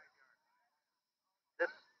 seconds. This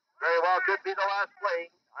very well could be the last play.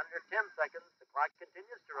 Under 10 seconds, the clock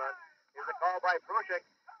continues to run. Here's a call by Proshek,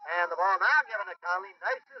 and the ball now given to Conley.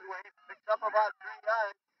 Nice his way, picks up about 3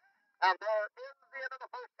 yards, and there is the end of the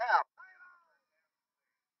first half.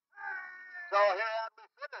 So here at the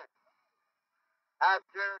center,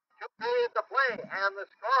 after 2 periods of play, and the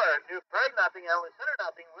score, New Prague nothing, and Center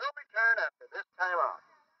nothing, will return after this timeout.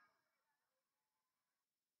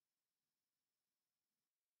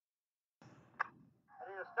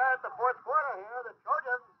 Ready to start the fourth quarter here. The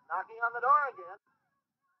Trojans knocking on the door again.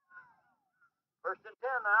 First and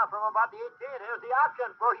 10 now from about the 18. Here's the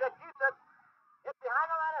option. Proshek keeps it. Hit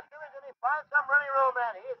behind the line of scrimmage, and he finds some running room,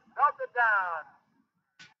 and he's belted down.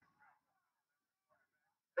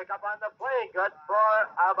 Pick up on the play. Good for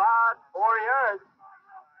about 4 yards.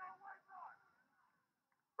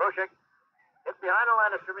 Proshek hit behind the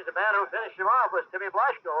line of scrimmage. The man who finished him off was Timmy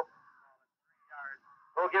Blaschko.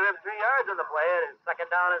 We'll give him 3 yards in the play. It is second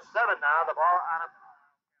down and 7 now. The ball on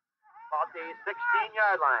about the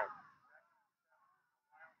 16-yard line.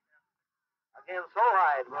 Again,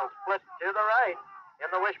 Solheim will split to the right in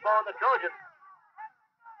the wishbone, the Trojans.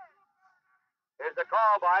 Here's the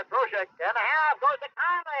call by Proshek, and a half goes to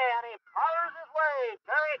Conley, and he powers his way.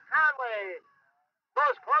 Terry Conley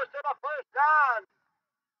goes close to the first down.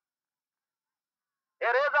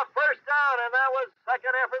 It is a first down, and that was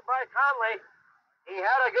second effort by Conley. He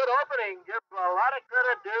had a good opening. Give a lot of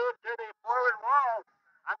credit due to the forward wall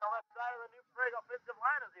on the left side of the New Prague offensive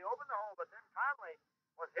line as he opened the hole, but then Conley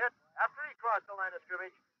was hit after he crossed the line of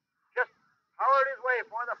scrimmage. Just powered his way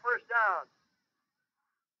for the first down.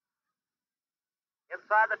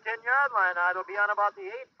 Inside the 10-yard line, now it'll be on about the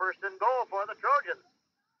 8th, first and goal for the Trojans.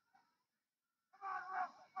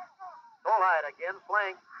 Solheim again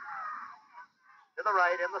flanked to the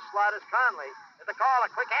right, in the slot is Conley. In the call, a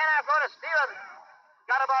quick handoff going to Stevens.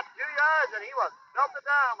 Got about 2 yards, and he was belted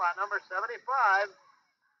down by number 75.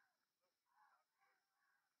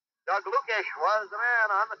 Doug Lukish was the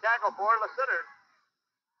man on the tackle for the center.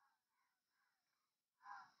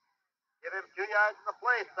 Give him 2 yards in the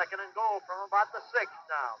play, second and goal from about the 6th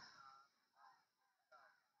now.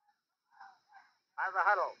 Has a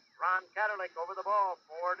huddle. Ron Katerlik over the ball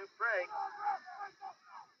for New Prague.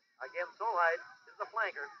 Again, Solheim is the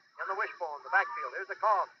flanker in the wishbone, the backfield. Here's the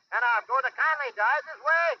call. And off going to Conley, dives his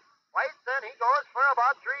way. White, then he goes for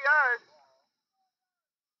about 3 yards.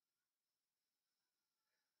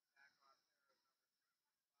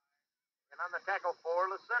 And on the tackle for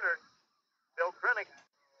the center, Bill Krennick.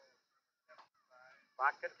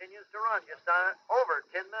 Clock continues to run. Just over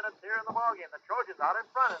 10 minutes here in the ballgame. The Trojans out in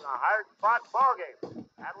front in a hard-fought ballgame.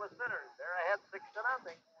 Atlas Center, they're ahead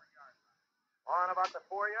 6-0. On about the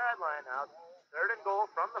 4-yard line now. Third and goal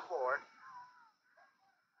from the 4.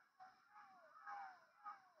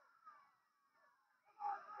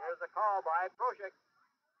 Here's the call by Proshek.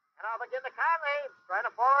 And off again to Conley. Trying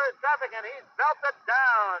to follow his traffic, and he's belted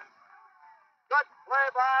down. Good play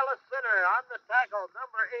by the center on the tackle.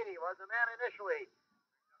 Number 80 was the man initially.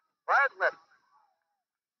 Bartlett.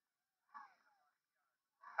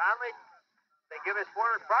 Conley, they give his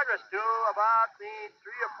forward progress to about the 3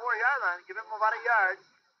 or 4 yard line. Give him about a yard.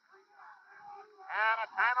 And a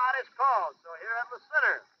timeout is called. So here at the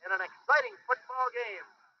center, in an exciting football game,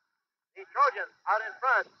 the Trojans out in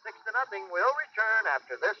front, 6-0, will return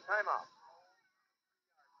after this timeout.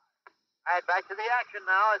 All right, back to the action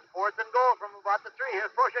now. It's fourth and goal from about the 3.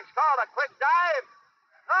 Here's Proshek's called. A quick dive.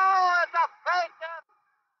 Oh, it's a fake.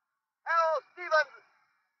 Harold Stevens.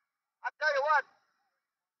 I tell you what,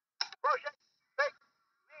 Proshek faked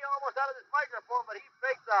me almost out of this microphone, but he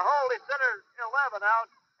faked the holy center 11 out,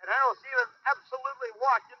 and Harold Stevens absolutely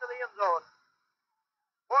walked into the end zone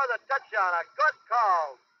for the touchdown. A good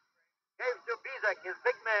call. Gave to Bizek, his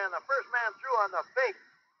big man, the first man through on the fake.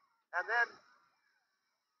 And then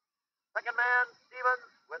second man, Stevens,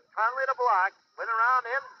 with Conley to block, went around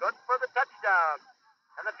in, good for the touchdown.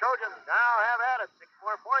 And the Trojans now have added 6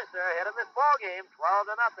 more points. They're ahead in this ball game,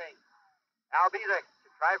 12-0. Albizek to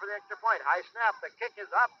try for the extra point. High snap. The kick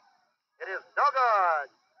is up. It is no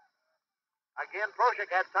good. Again,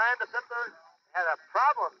 Proshik had time to had a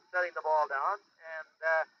problem setting the ball down, and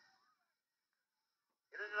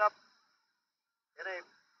it ended up in a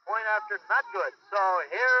point after not good. So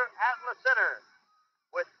here at the center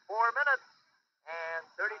with 4 minutes and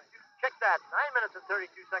 32, check that, 9 minutes and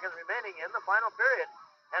 32 seconds remaining in the final period.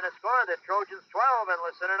 And a score, the Trojans 12 and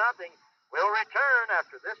Le Center nothing. Will return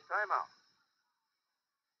after this timeout.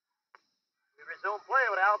 We resume play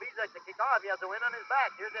with Al Bizek to kick off. He has the wind on his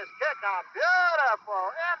back. Here's his kick off.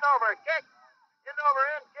 Beautiful end over kick. End over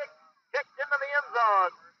end kick. Kicked into the end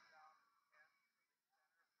zone.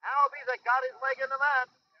 Al Bizek got his leg into that.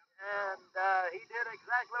 And he did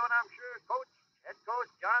exactly what I'm sure head coach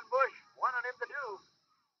John Bush wanted him to do.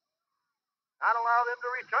 Not allow them to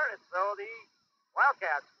return it. So the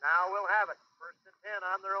Wildcats now will have it. 1st and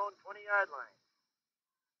 10 on their own 20-yard line.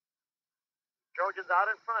 Trojans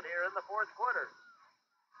out in front here in the 4th quarter.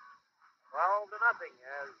 12-0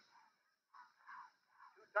 as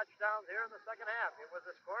 2 touchdowns here in the second half. It was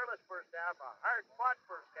a scoreless first half, a hard-fought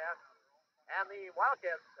first half, and the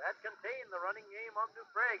Wildcats had contained the running game of New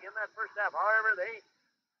Prague in that first half. However, they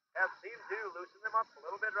have seemed to loosen them up a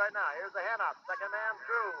little bit right now. Here's the handoff, second man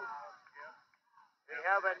through. We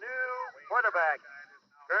have a new quarterback.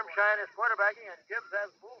 Germscheid is quarterbacking, and Gibbs has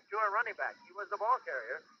moved to a running back. He was the ball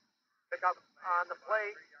carrier. Pick up on the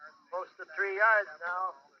play, close to 3 yards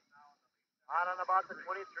now. Out on about the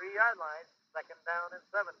 23-yard line. 2nd down and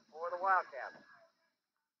 7 for the Wildcats.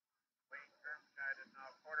 Wayne Germscheid is now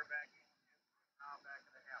quarterbacking. Now back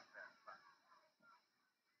in the halfback spot.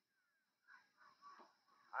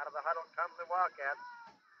 Out of the huddle come the Wildcats.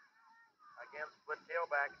 Again, split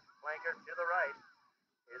tailback. Flanker to the right.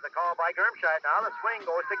 Here's a call by Germscheid. Now the swing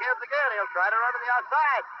goes to Gibbs again. He'll try to run to the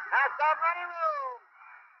outside. Has some running room.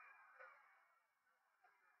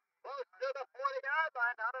 Close to the 40-yard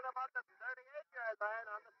line. Out at about the 38-yard line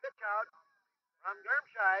on the pitch out from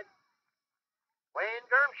Germscheid. Wayne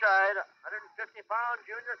Germscheid, 150-pound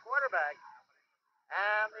junior quarterback.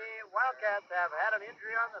 And the Wildcats have had an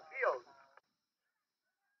injury on the field.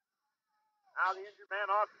 Now the injured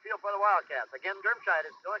man off the field for the Wildcats. Again, Germscheid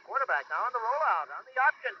is still a quarterback. Now on the rollout, on the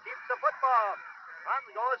option, keeps the football. Run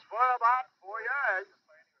goes for about 4 yards.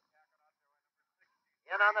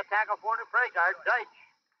 In on the tackle for New Prague, Art Deitch.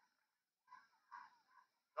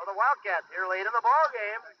 So the Wildcats here late in the ball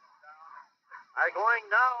game are going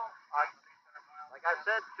now, like I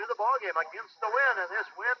said, to the ball game against the wind, and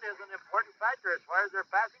this wind is an important factor as far as their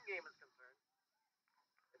passing game is concerned.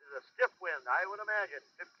 It is a stiff wind, I would imagine.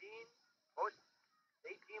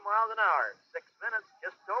 18 miles an hour. 6 minutes,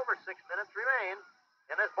 just over 6 minutes remain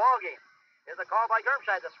in this ball game. Here's a call by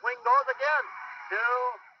Germscheid. The swing goes again to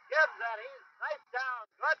Gibbs, and he's knifed down.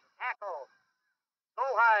 Good tackle.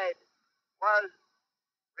 Solheide was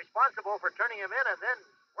responsible for turning him in, and then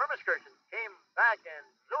Wormuskirchen came back and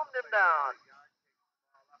zoomed him down.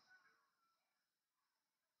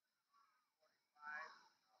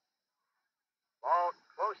 Ball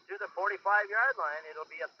close to the 45-yard line. It'll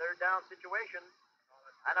be a 3rd down situation.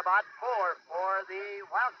 And about 4 for the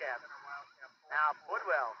Wildcats. Now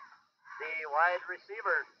Woodwell, the wide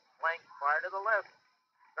receiver, flank far to the left.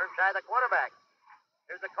 Germscheid, the quarterback.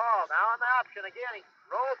 Here's the call. Now on the option again. He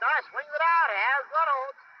rolls, nice, swings it out. Has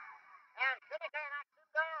Reynolds. And Shinniker knocks him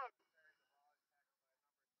down.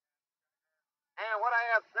 And what I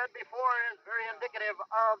have said before is very indicative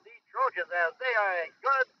of the Trojans, as they are a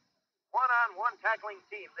good one-on-one tackling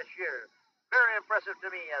team this year. Very impressive to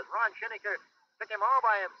me, as Ron Shinniker took him all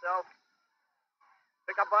by himself.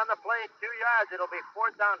 Pick up on the play, 2 yards. It'll be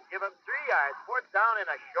 4th down. Give him 3 yards. 4th down and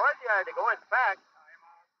a short yard to go. In fact,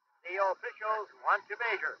 the officials want to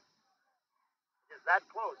measure. It is that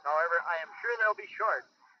close. However, I am sure they'll be short.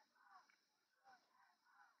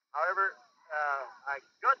 However, a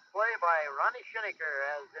good play by Ronnie Shinniker,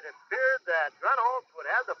 as it appeared that Grunholz would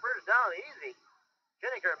have the 1st down easy.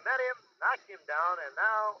 Shinniker met him, knocked him down, and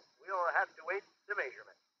now we'll have to wait the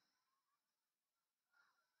measurement.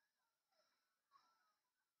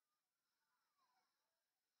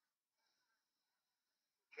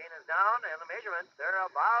 Chain is down, and the measurement, they're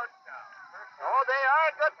about, they are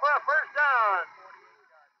good for a 1st down.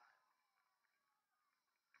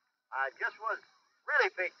 Just was really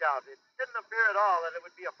faked out. It didn't appear at all that it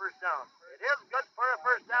would be a 1st down. It is good for a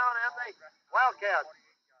 1st down, and the Wildcats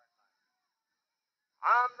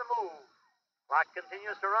on the move. Clock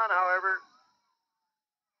continues to run, however.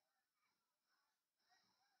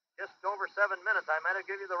 just over 7 minutes. I might have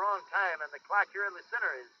given you the wrong time, and the clock here in the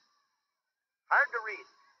center is hard to read.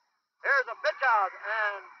 Here's a pitch out,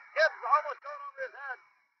 and Gibbs almost going over his head.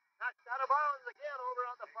 Knocked out of bounds again over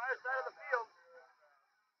on the far side of the field.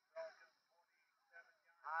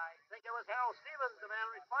 I think it was Hal Stevens, the man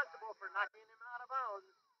responsible for knocking him out of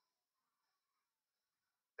bounds.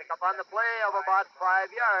 Pick up on the play of about 5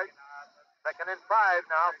 yards. 2nd and 5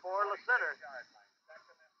 now for the center.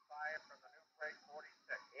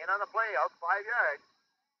 In on the play out 5 yards.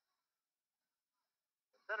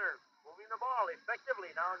 The center moving the ball effectively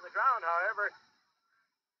down the ground, however,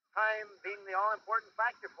 time being the all-important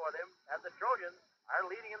factor for them, as the Trojans are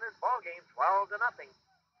leading in this ball game 12-0.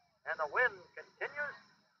 And the wind continues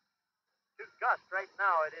to gust right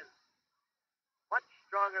now. It is much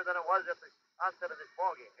stronger than it was at the onset of this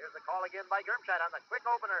ball game. Here's the call again by Germscheid on the quick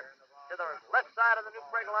opener to the left side of the New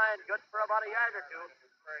Prague line, good for about a yard or two.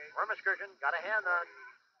 Wormuskirchen got a hand on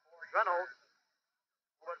Grunholz,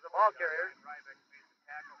 who was the ball carrier.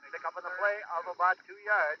 Pick up on the play of about 2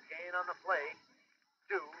 yards, gain on the play.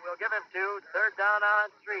 2, we'll give him 2, 3rd down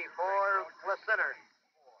on 3 for the center.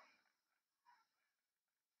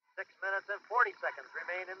 6 minutes and 40 seconds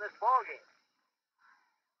remain in this ball game.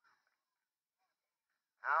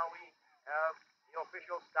 Now we have the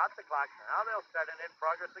officials stop the clock. Now they'll start it in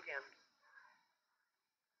progress again.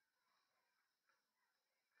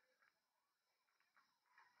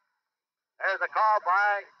 There's a call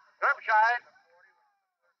by Germscheid,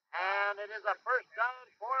 and it is a first down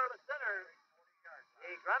for the center. The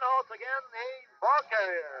Grunholz again, the ball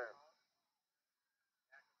carrier.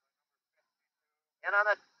 And on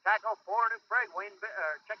the tackle for New Prague,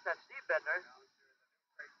 check that, Steve Bednar.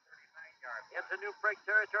 Into New Prague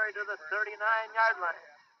territory to the 39-yard line.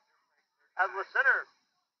 As the center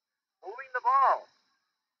moving the ball.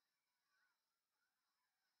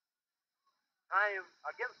 Time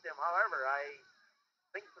against him, however, I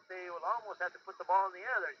think that they will almost have to put the ball in the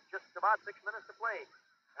air. There's just about 6 minutes to play.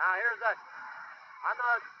 Now here's a, on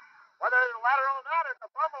the, whether it's lateral or not, it's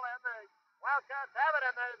a fumble, and the Wildcats have it,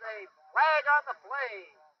 and there's a flag on the play.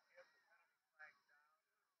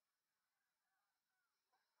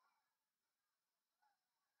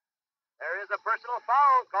 There is a personal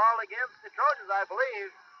foul call against the Trojans, I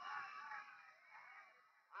believe.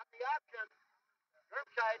 On the option,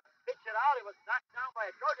 Germscheid pitched it out. He was knocked down by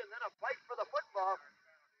a Trojan, then a fight for the football.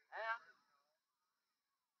 And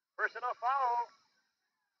personal foul.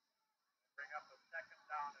 Bring up the 2nd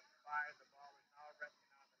down and 5. The ball is now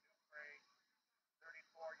resting on the New Prague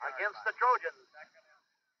 34 against the Trojans. 2nd and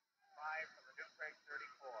 5 from the New Prague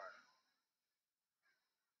 34.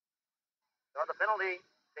 So the penalty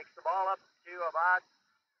takes the ball up to about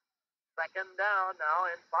 2nd down now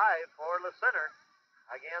and 5 for the center.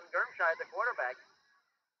 Again, Germscheid, the quarterback.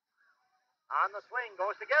 On the swing,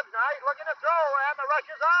 goes to Gibbs. Now he's looking to throw, and the rush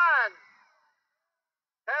is on.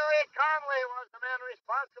 Terry Conley was the man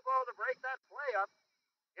responsible to break that play up.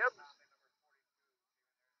 Gibbs,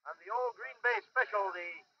 on the old Green Bay special,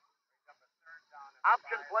 the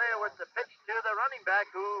option play with the pitch to the running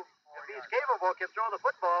back who, if he's capable, can throw the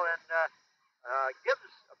football. And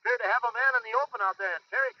Gibbs appeared to have a man in the open out there, and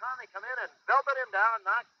Terry Conley come in and belted him down,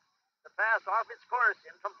 knocked the pass off its course,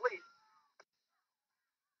 incomplete.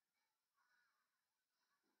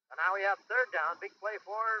 And now we have 3rd down, big play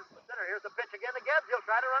for the center. Here's the pitch again to Gibbs. He'll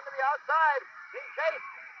try to run to the outside. He's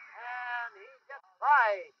chased, and he gets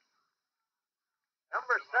by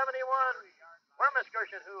number 71,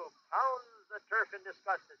 Wormuskirchen, who pounds the turf in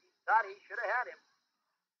disgust. He thought he should have had him.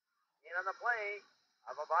 In on the play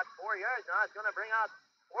of about 4 yards. Now it's going to bring out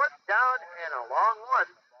 4th down and a long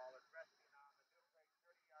one.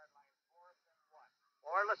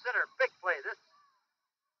 For the center, big play. This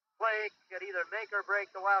play could either make or break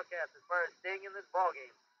the Wildcats as far as staying in this ball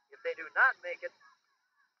game. If they do not make it,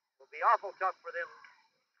 it will be awful tough for them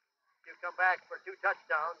to come back for 2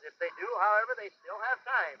 touchdowns. If they do, however, they still have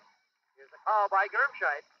time. Here's the call by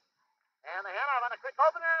Germscheid. And the handoff on a quick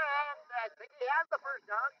opener, and I think he has the first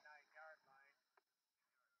down.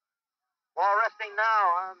 Ball resting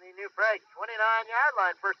now on the New Prague 29-yard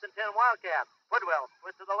line, 1st and 10 Wildcats. Woodwell,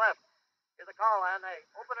 split to the left. Here's the call on the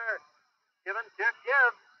opener, given to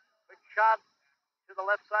Gibbs. Quick shot to the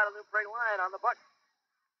left side of the New Prague line on the buck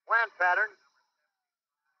slant pattern.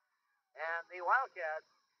 And the Wildcats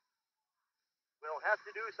will have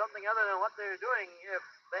to do something other than what they're doing if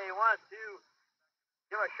they want to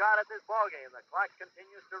give a shot at this ball game. The clock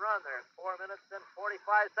continues to run. There's 4 minutes and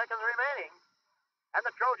 45 seconds remaining. And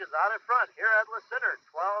the Trojans out in front here at the center,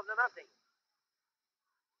 12-0.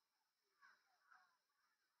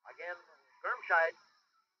 Again, Germscheid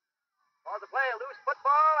calls the play, a loose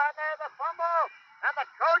football, and there's a fumble. And the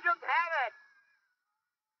Trojans have it.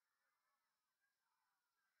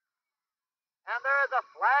 And there is a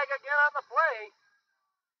flag again on the play.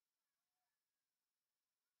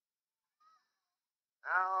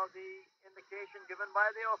 Now the indication given by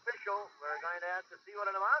the official, we're going to have to see what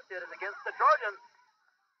it amounts to, is against the Trojans.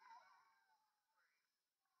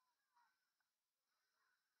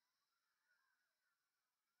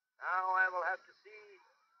 Now I will have to see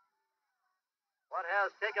what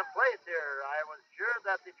has taken place here. I was sure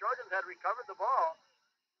that the Trojans had recovered the ball.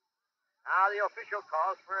 Now the official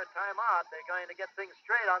calls for a timeout. They're going to get things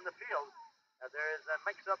straight on the field. There is a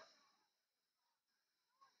mix-up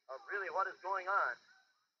of really what is going on.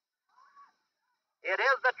 It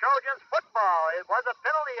is the Trojans football. It was a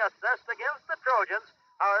penalty assessed against the Trojans.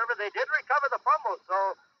 However, they did recover the fumble, so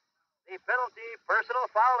the penalty, personal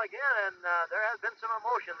foul again, and there has been some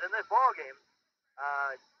emotions in this ball game.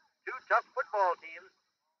 Two tough football teams.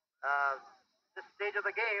 This stage of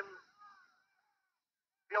the game,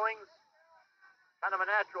 feelings, kind of a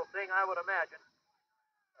natural thing, I would imagine.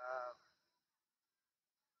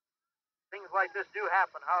 Things like this do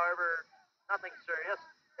happen, however, nothing serious.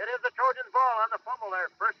 It is the Trojans' ball on the fumble there.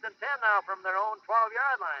 1st and 10 now from their own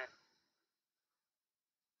 12-yard line.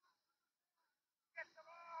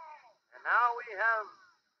 And now we have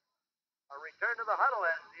a return to the huddle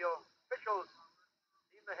as the officials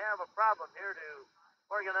seem to have a problem here to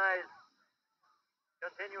organize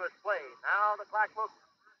continuous play. Now the clock will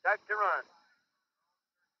start to run.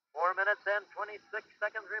 4 minutes and 26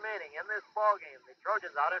 seconds remaining in this ball game. The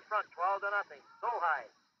Trojans out in front, 12 to nothing. Solheim,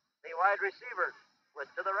 the wide receiver,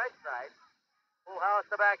 split to the right side. Full house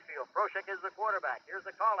the backfield. Proshek is the quarterback. Here's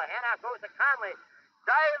the call. The handoff goes to Conley.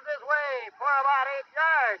 Dives his way for about 8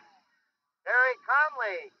 yards. Terry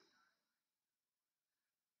Conley,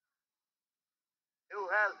 who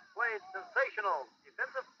has played sensational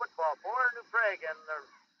defensive football for New Prague and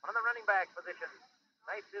on the running back position.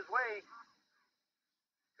 Knifes his way.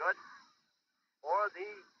 Good for the,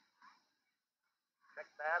 check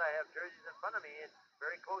that, I have jerseys in front of me. It's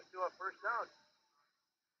very close to a first down.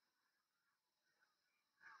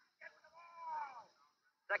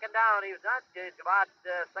 Second down, he's not, it's about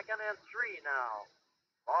 2nd and 3 now.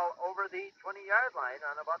 Ball over the 20-yard line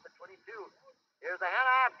on about the 22. Here's the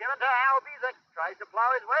handoff given to Al Bezek. Tries to plow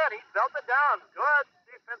his way, and he's belted down. Good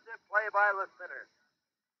defensive play by Listener.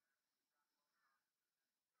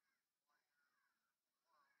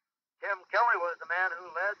 Tim Kelly was the man who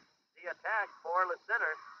led the attack for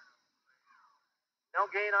Listener. No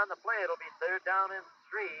gain on the play. It'll be 3rd down and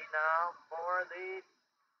 3 now for the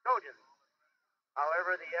Trojans.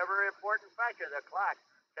 However, the ever-important factor, the clock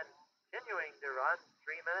continuing to run.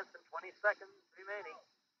 3 minutes and 20 seconds remaining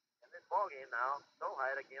in this ball game now.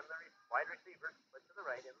 Solheim again, the wide receiver, split to the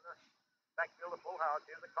right in the backfield of full house.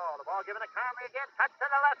 Here's the call. The ball given to Conley again. Touch to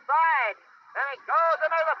the left side. And it goes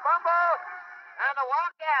into the fumble. And the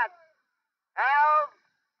Wildcats have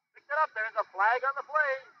picked it up. There's a flag on the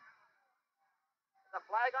play. The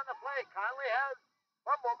flag on the play. Conley has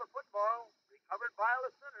fumbled the football. Recovered by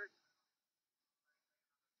the Sinners.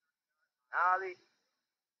 Now the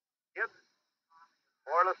Gibbs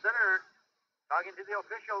for the Sinners talking to the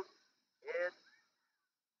officials. It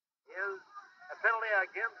is a penalty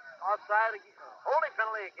against offside, holding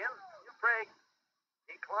penalty against New Prague.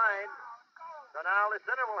 Declined. So now the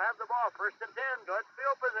center will have the ball. 1st and 10. Good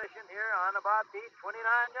field position here on about the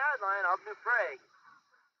 29-yard line of New Prague.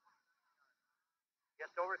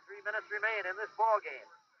 Just over 3 minutes remain in this ball game.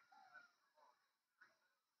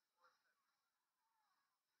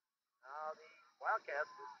 Now the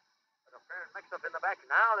Wildcats, an apparent mix-up in the back.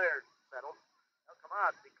 Now they're settled. They'll come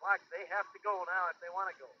out. The clock, they have to go now if they want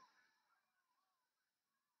to go.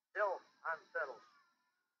 Still unsettled.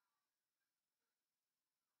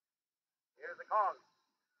 Here's the call.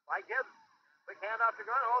 By Gibbs. Quick handoff to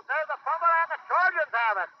Grunholz. There's the fumble, and the Trojans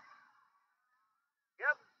have it.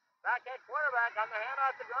 Gibbs back at quarterback on the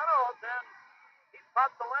handoff to Grunholz, and he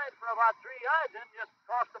popped the line for about 3 yards and just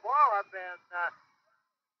tossed the ball up, and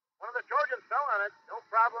one of the Trojans fell on it. No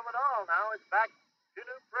problem at all. Now it's back to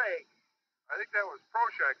New Prague. I think that was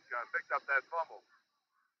Proshek picked up that fumble.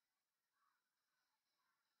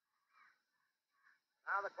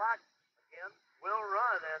 Now the clock again will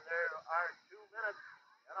run, and there are 2 minutes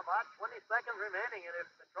and about 20 seconds remaining. And if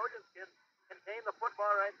the Trojans can contain the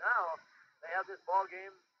football right now, they have this ball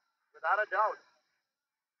game without a doubt.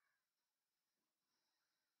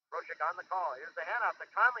 Proshek on the call. Here's the handoff to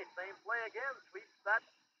Conley. Same play again. Sweeps that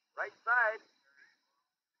right side.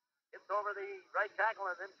 Hits over the right tackle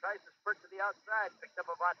and then tries to spurt to the outside. Picked up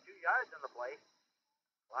about 2 yards in the play.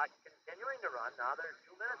 Clock continuing to run. Now there's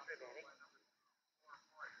 2 minutes remaining.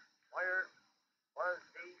 Moyer was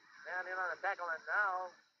the man in on the tackle, and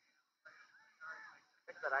now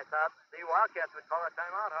that I thought the Wildcats would call a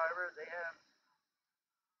timeout. However, they have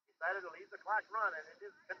decided to leave the clock run, and it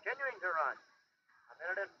is continuing to run. A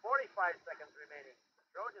minute and 45 seconds remaining. The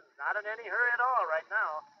Trojans not in any hurry at all right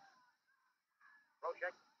now.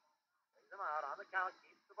 Prochek brings them out on the count,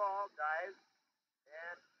 keeps the ball, dives,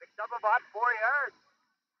 and picks up about 4 yards.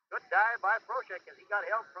 Good dive by Prochek as he got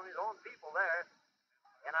help from his own people there.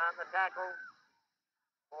 And on the tackle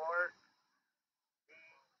for the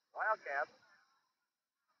Wildcats,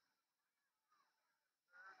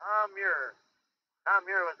 Tom Muir. Tom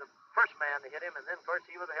Muir was the first man to hit him, and then, of course,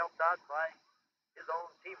 he was helped out by his own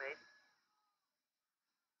teammate.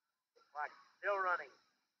 The clock still running.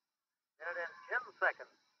 Minute and 10 seconds.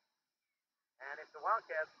 And if the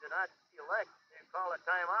Wildcats do not elect to call a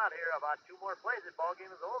timeout here, about 2 more plays, the ball game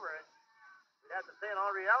is over. And we'd have to say in all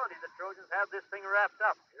reality the Trojans have this thing wrapped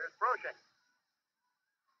up. Here's Prochek.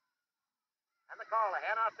 And the call, a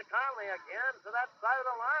handoff to Conley again to that side of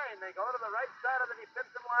the line. They go to the right side of the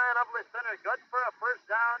defensive line of Center. Good for a first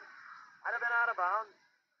down. Might have been out of bounds.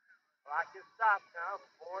 Clock is stopped now.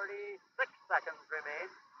 46 seconds remain.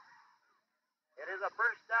 It is a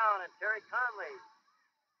first down, and Terry Conley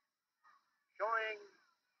showing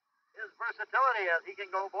his versatility as he can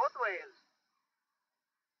go both ways.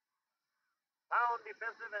 Sound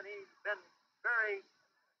defensive, and he's been very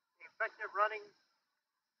effective running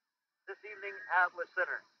this evening at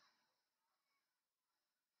Center.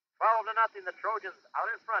 12-0, the Trojans out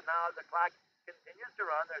in front now as the clock continues to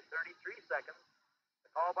run. There's 33 seconds. The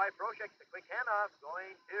call by Prochek, the quick handoff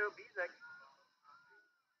going to Bizek.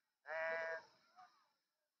 And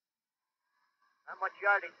not much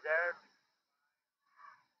yardage there.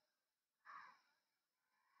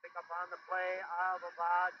 Pick up on the play of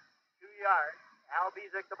about 2 yards. Al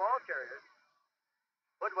Bizek, the ball carrier.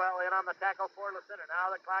 Woodwell in on the tackle for Center.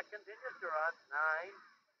 Now the clock continues to run.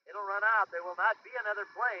 9. It'll run out. There will not be another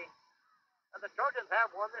play. And the Trojans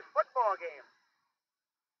have won this football game.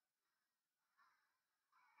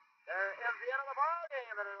 There is the end of the ball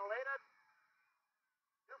game, and an elated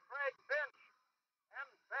New Prague bench and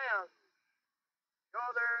fans show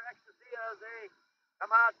their ecstasy as they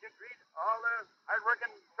come out to greet all the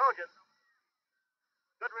hard-working Trojans.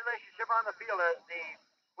 Good relationship on the field as the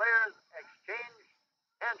players exchange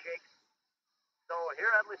handshakes. So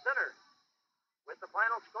here at Center, with the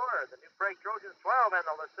final score, the New Prague Trojans 12 and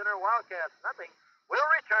the Center Wildcats nothing, will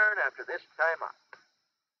return after this timeout.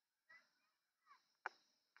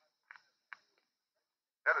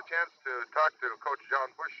 Had a chance to talk to Coach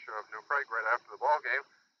John Bush of New Prague right after the ball game.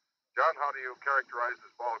 John, how do you characterize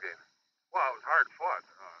this ball game? Well, it was hard fought.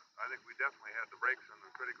 I think we definitely had the breaks and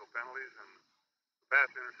the critical penalties and the pass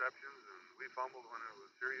interceptions, and we fumbled when it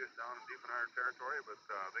was serious down in deep in our territory, but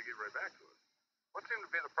they gave right back to us. What seemed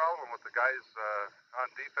to be the problem with the guys on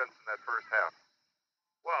defense in that first half?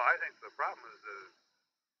 Well, I think the problem is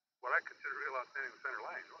what I consider real outstanding center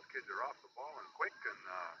line. Those kids are off the ball and quick, and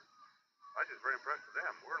I was just very impressed with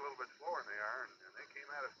them. We're a little bit slower than they are, and they came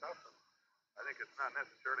at us tough. And I think it's not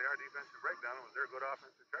necessarily our defensive breakdown. It was their good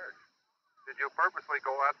offensive charge. Did you purposely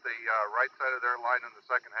go at the right side of their line in the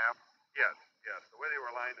second half? Yes. The way they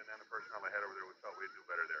were lined and then the personnel they had over there, we felt we'd do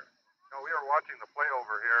better there. You know, we were watching the play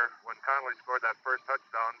over here when Conley scored that first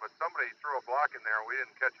touchdown, but somebody threw a block in there. We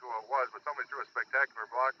didn't catch who it was, but somebody threw a spectacular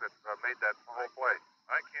block that made that whole play.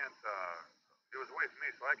 I can't, it was away from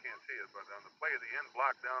me, so I can't see it, but on the play of the end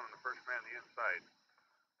block down on the first man on the inside,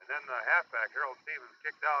 and then the halfback, Harold Stevens,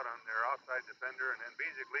 kicked out on their outside defender, and then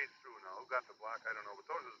Bizek leads through. Now, who got the block, I don't know, but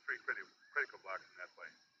those are the 3 critical blocks in that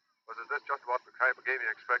play. Was it this just about the type of game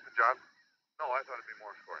you expected, John? No, I thought it'd be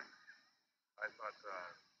more scoring. I thought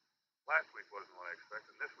last week wasn't what I expected,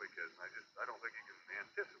 and this week is, and I don't think you can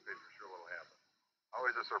anticipate for sure what'll happen.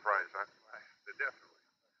 Always a surprise, huh? Definitely.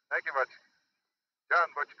 Thank you much. John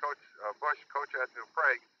Bush, coach at New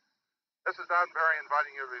Prague. This is Don Barry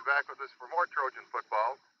inviting you to be back with us for more Trojan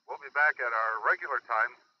football. We'll be back at our regular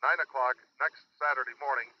time, 9 o'clock next Saturday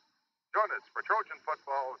morning. Join us for Trojan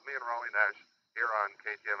football with me and Raleigh Nash here on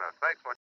KTMF. Thanks much.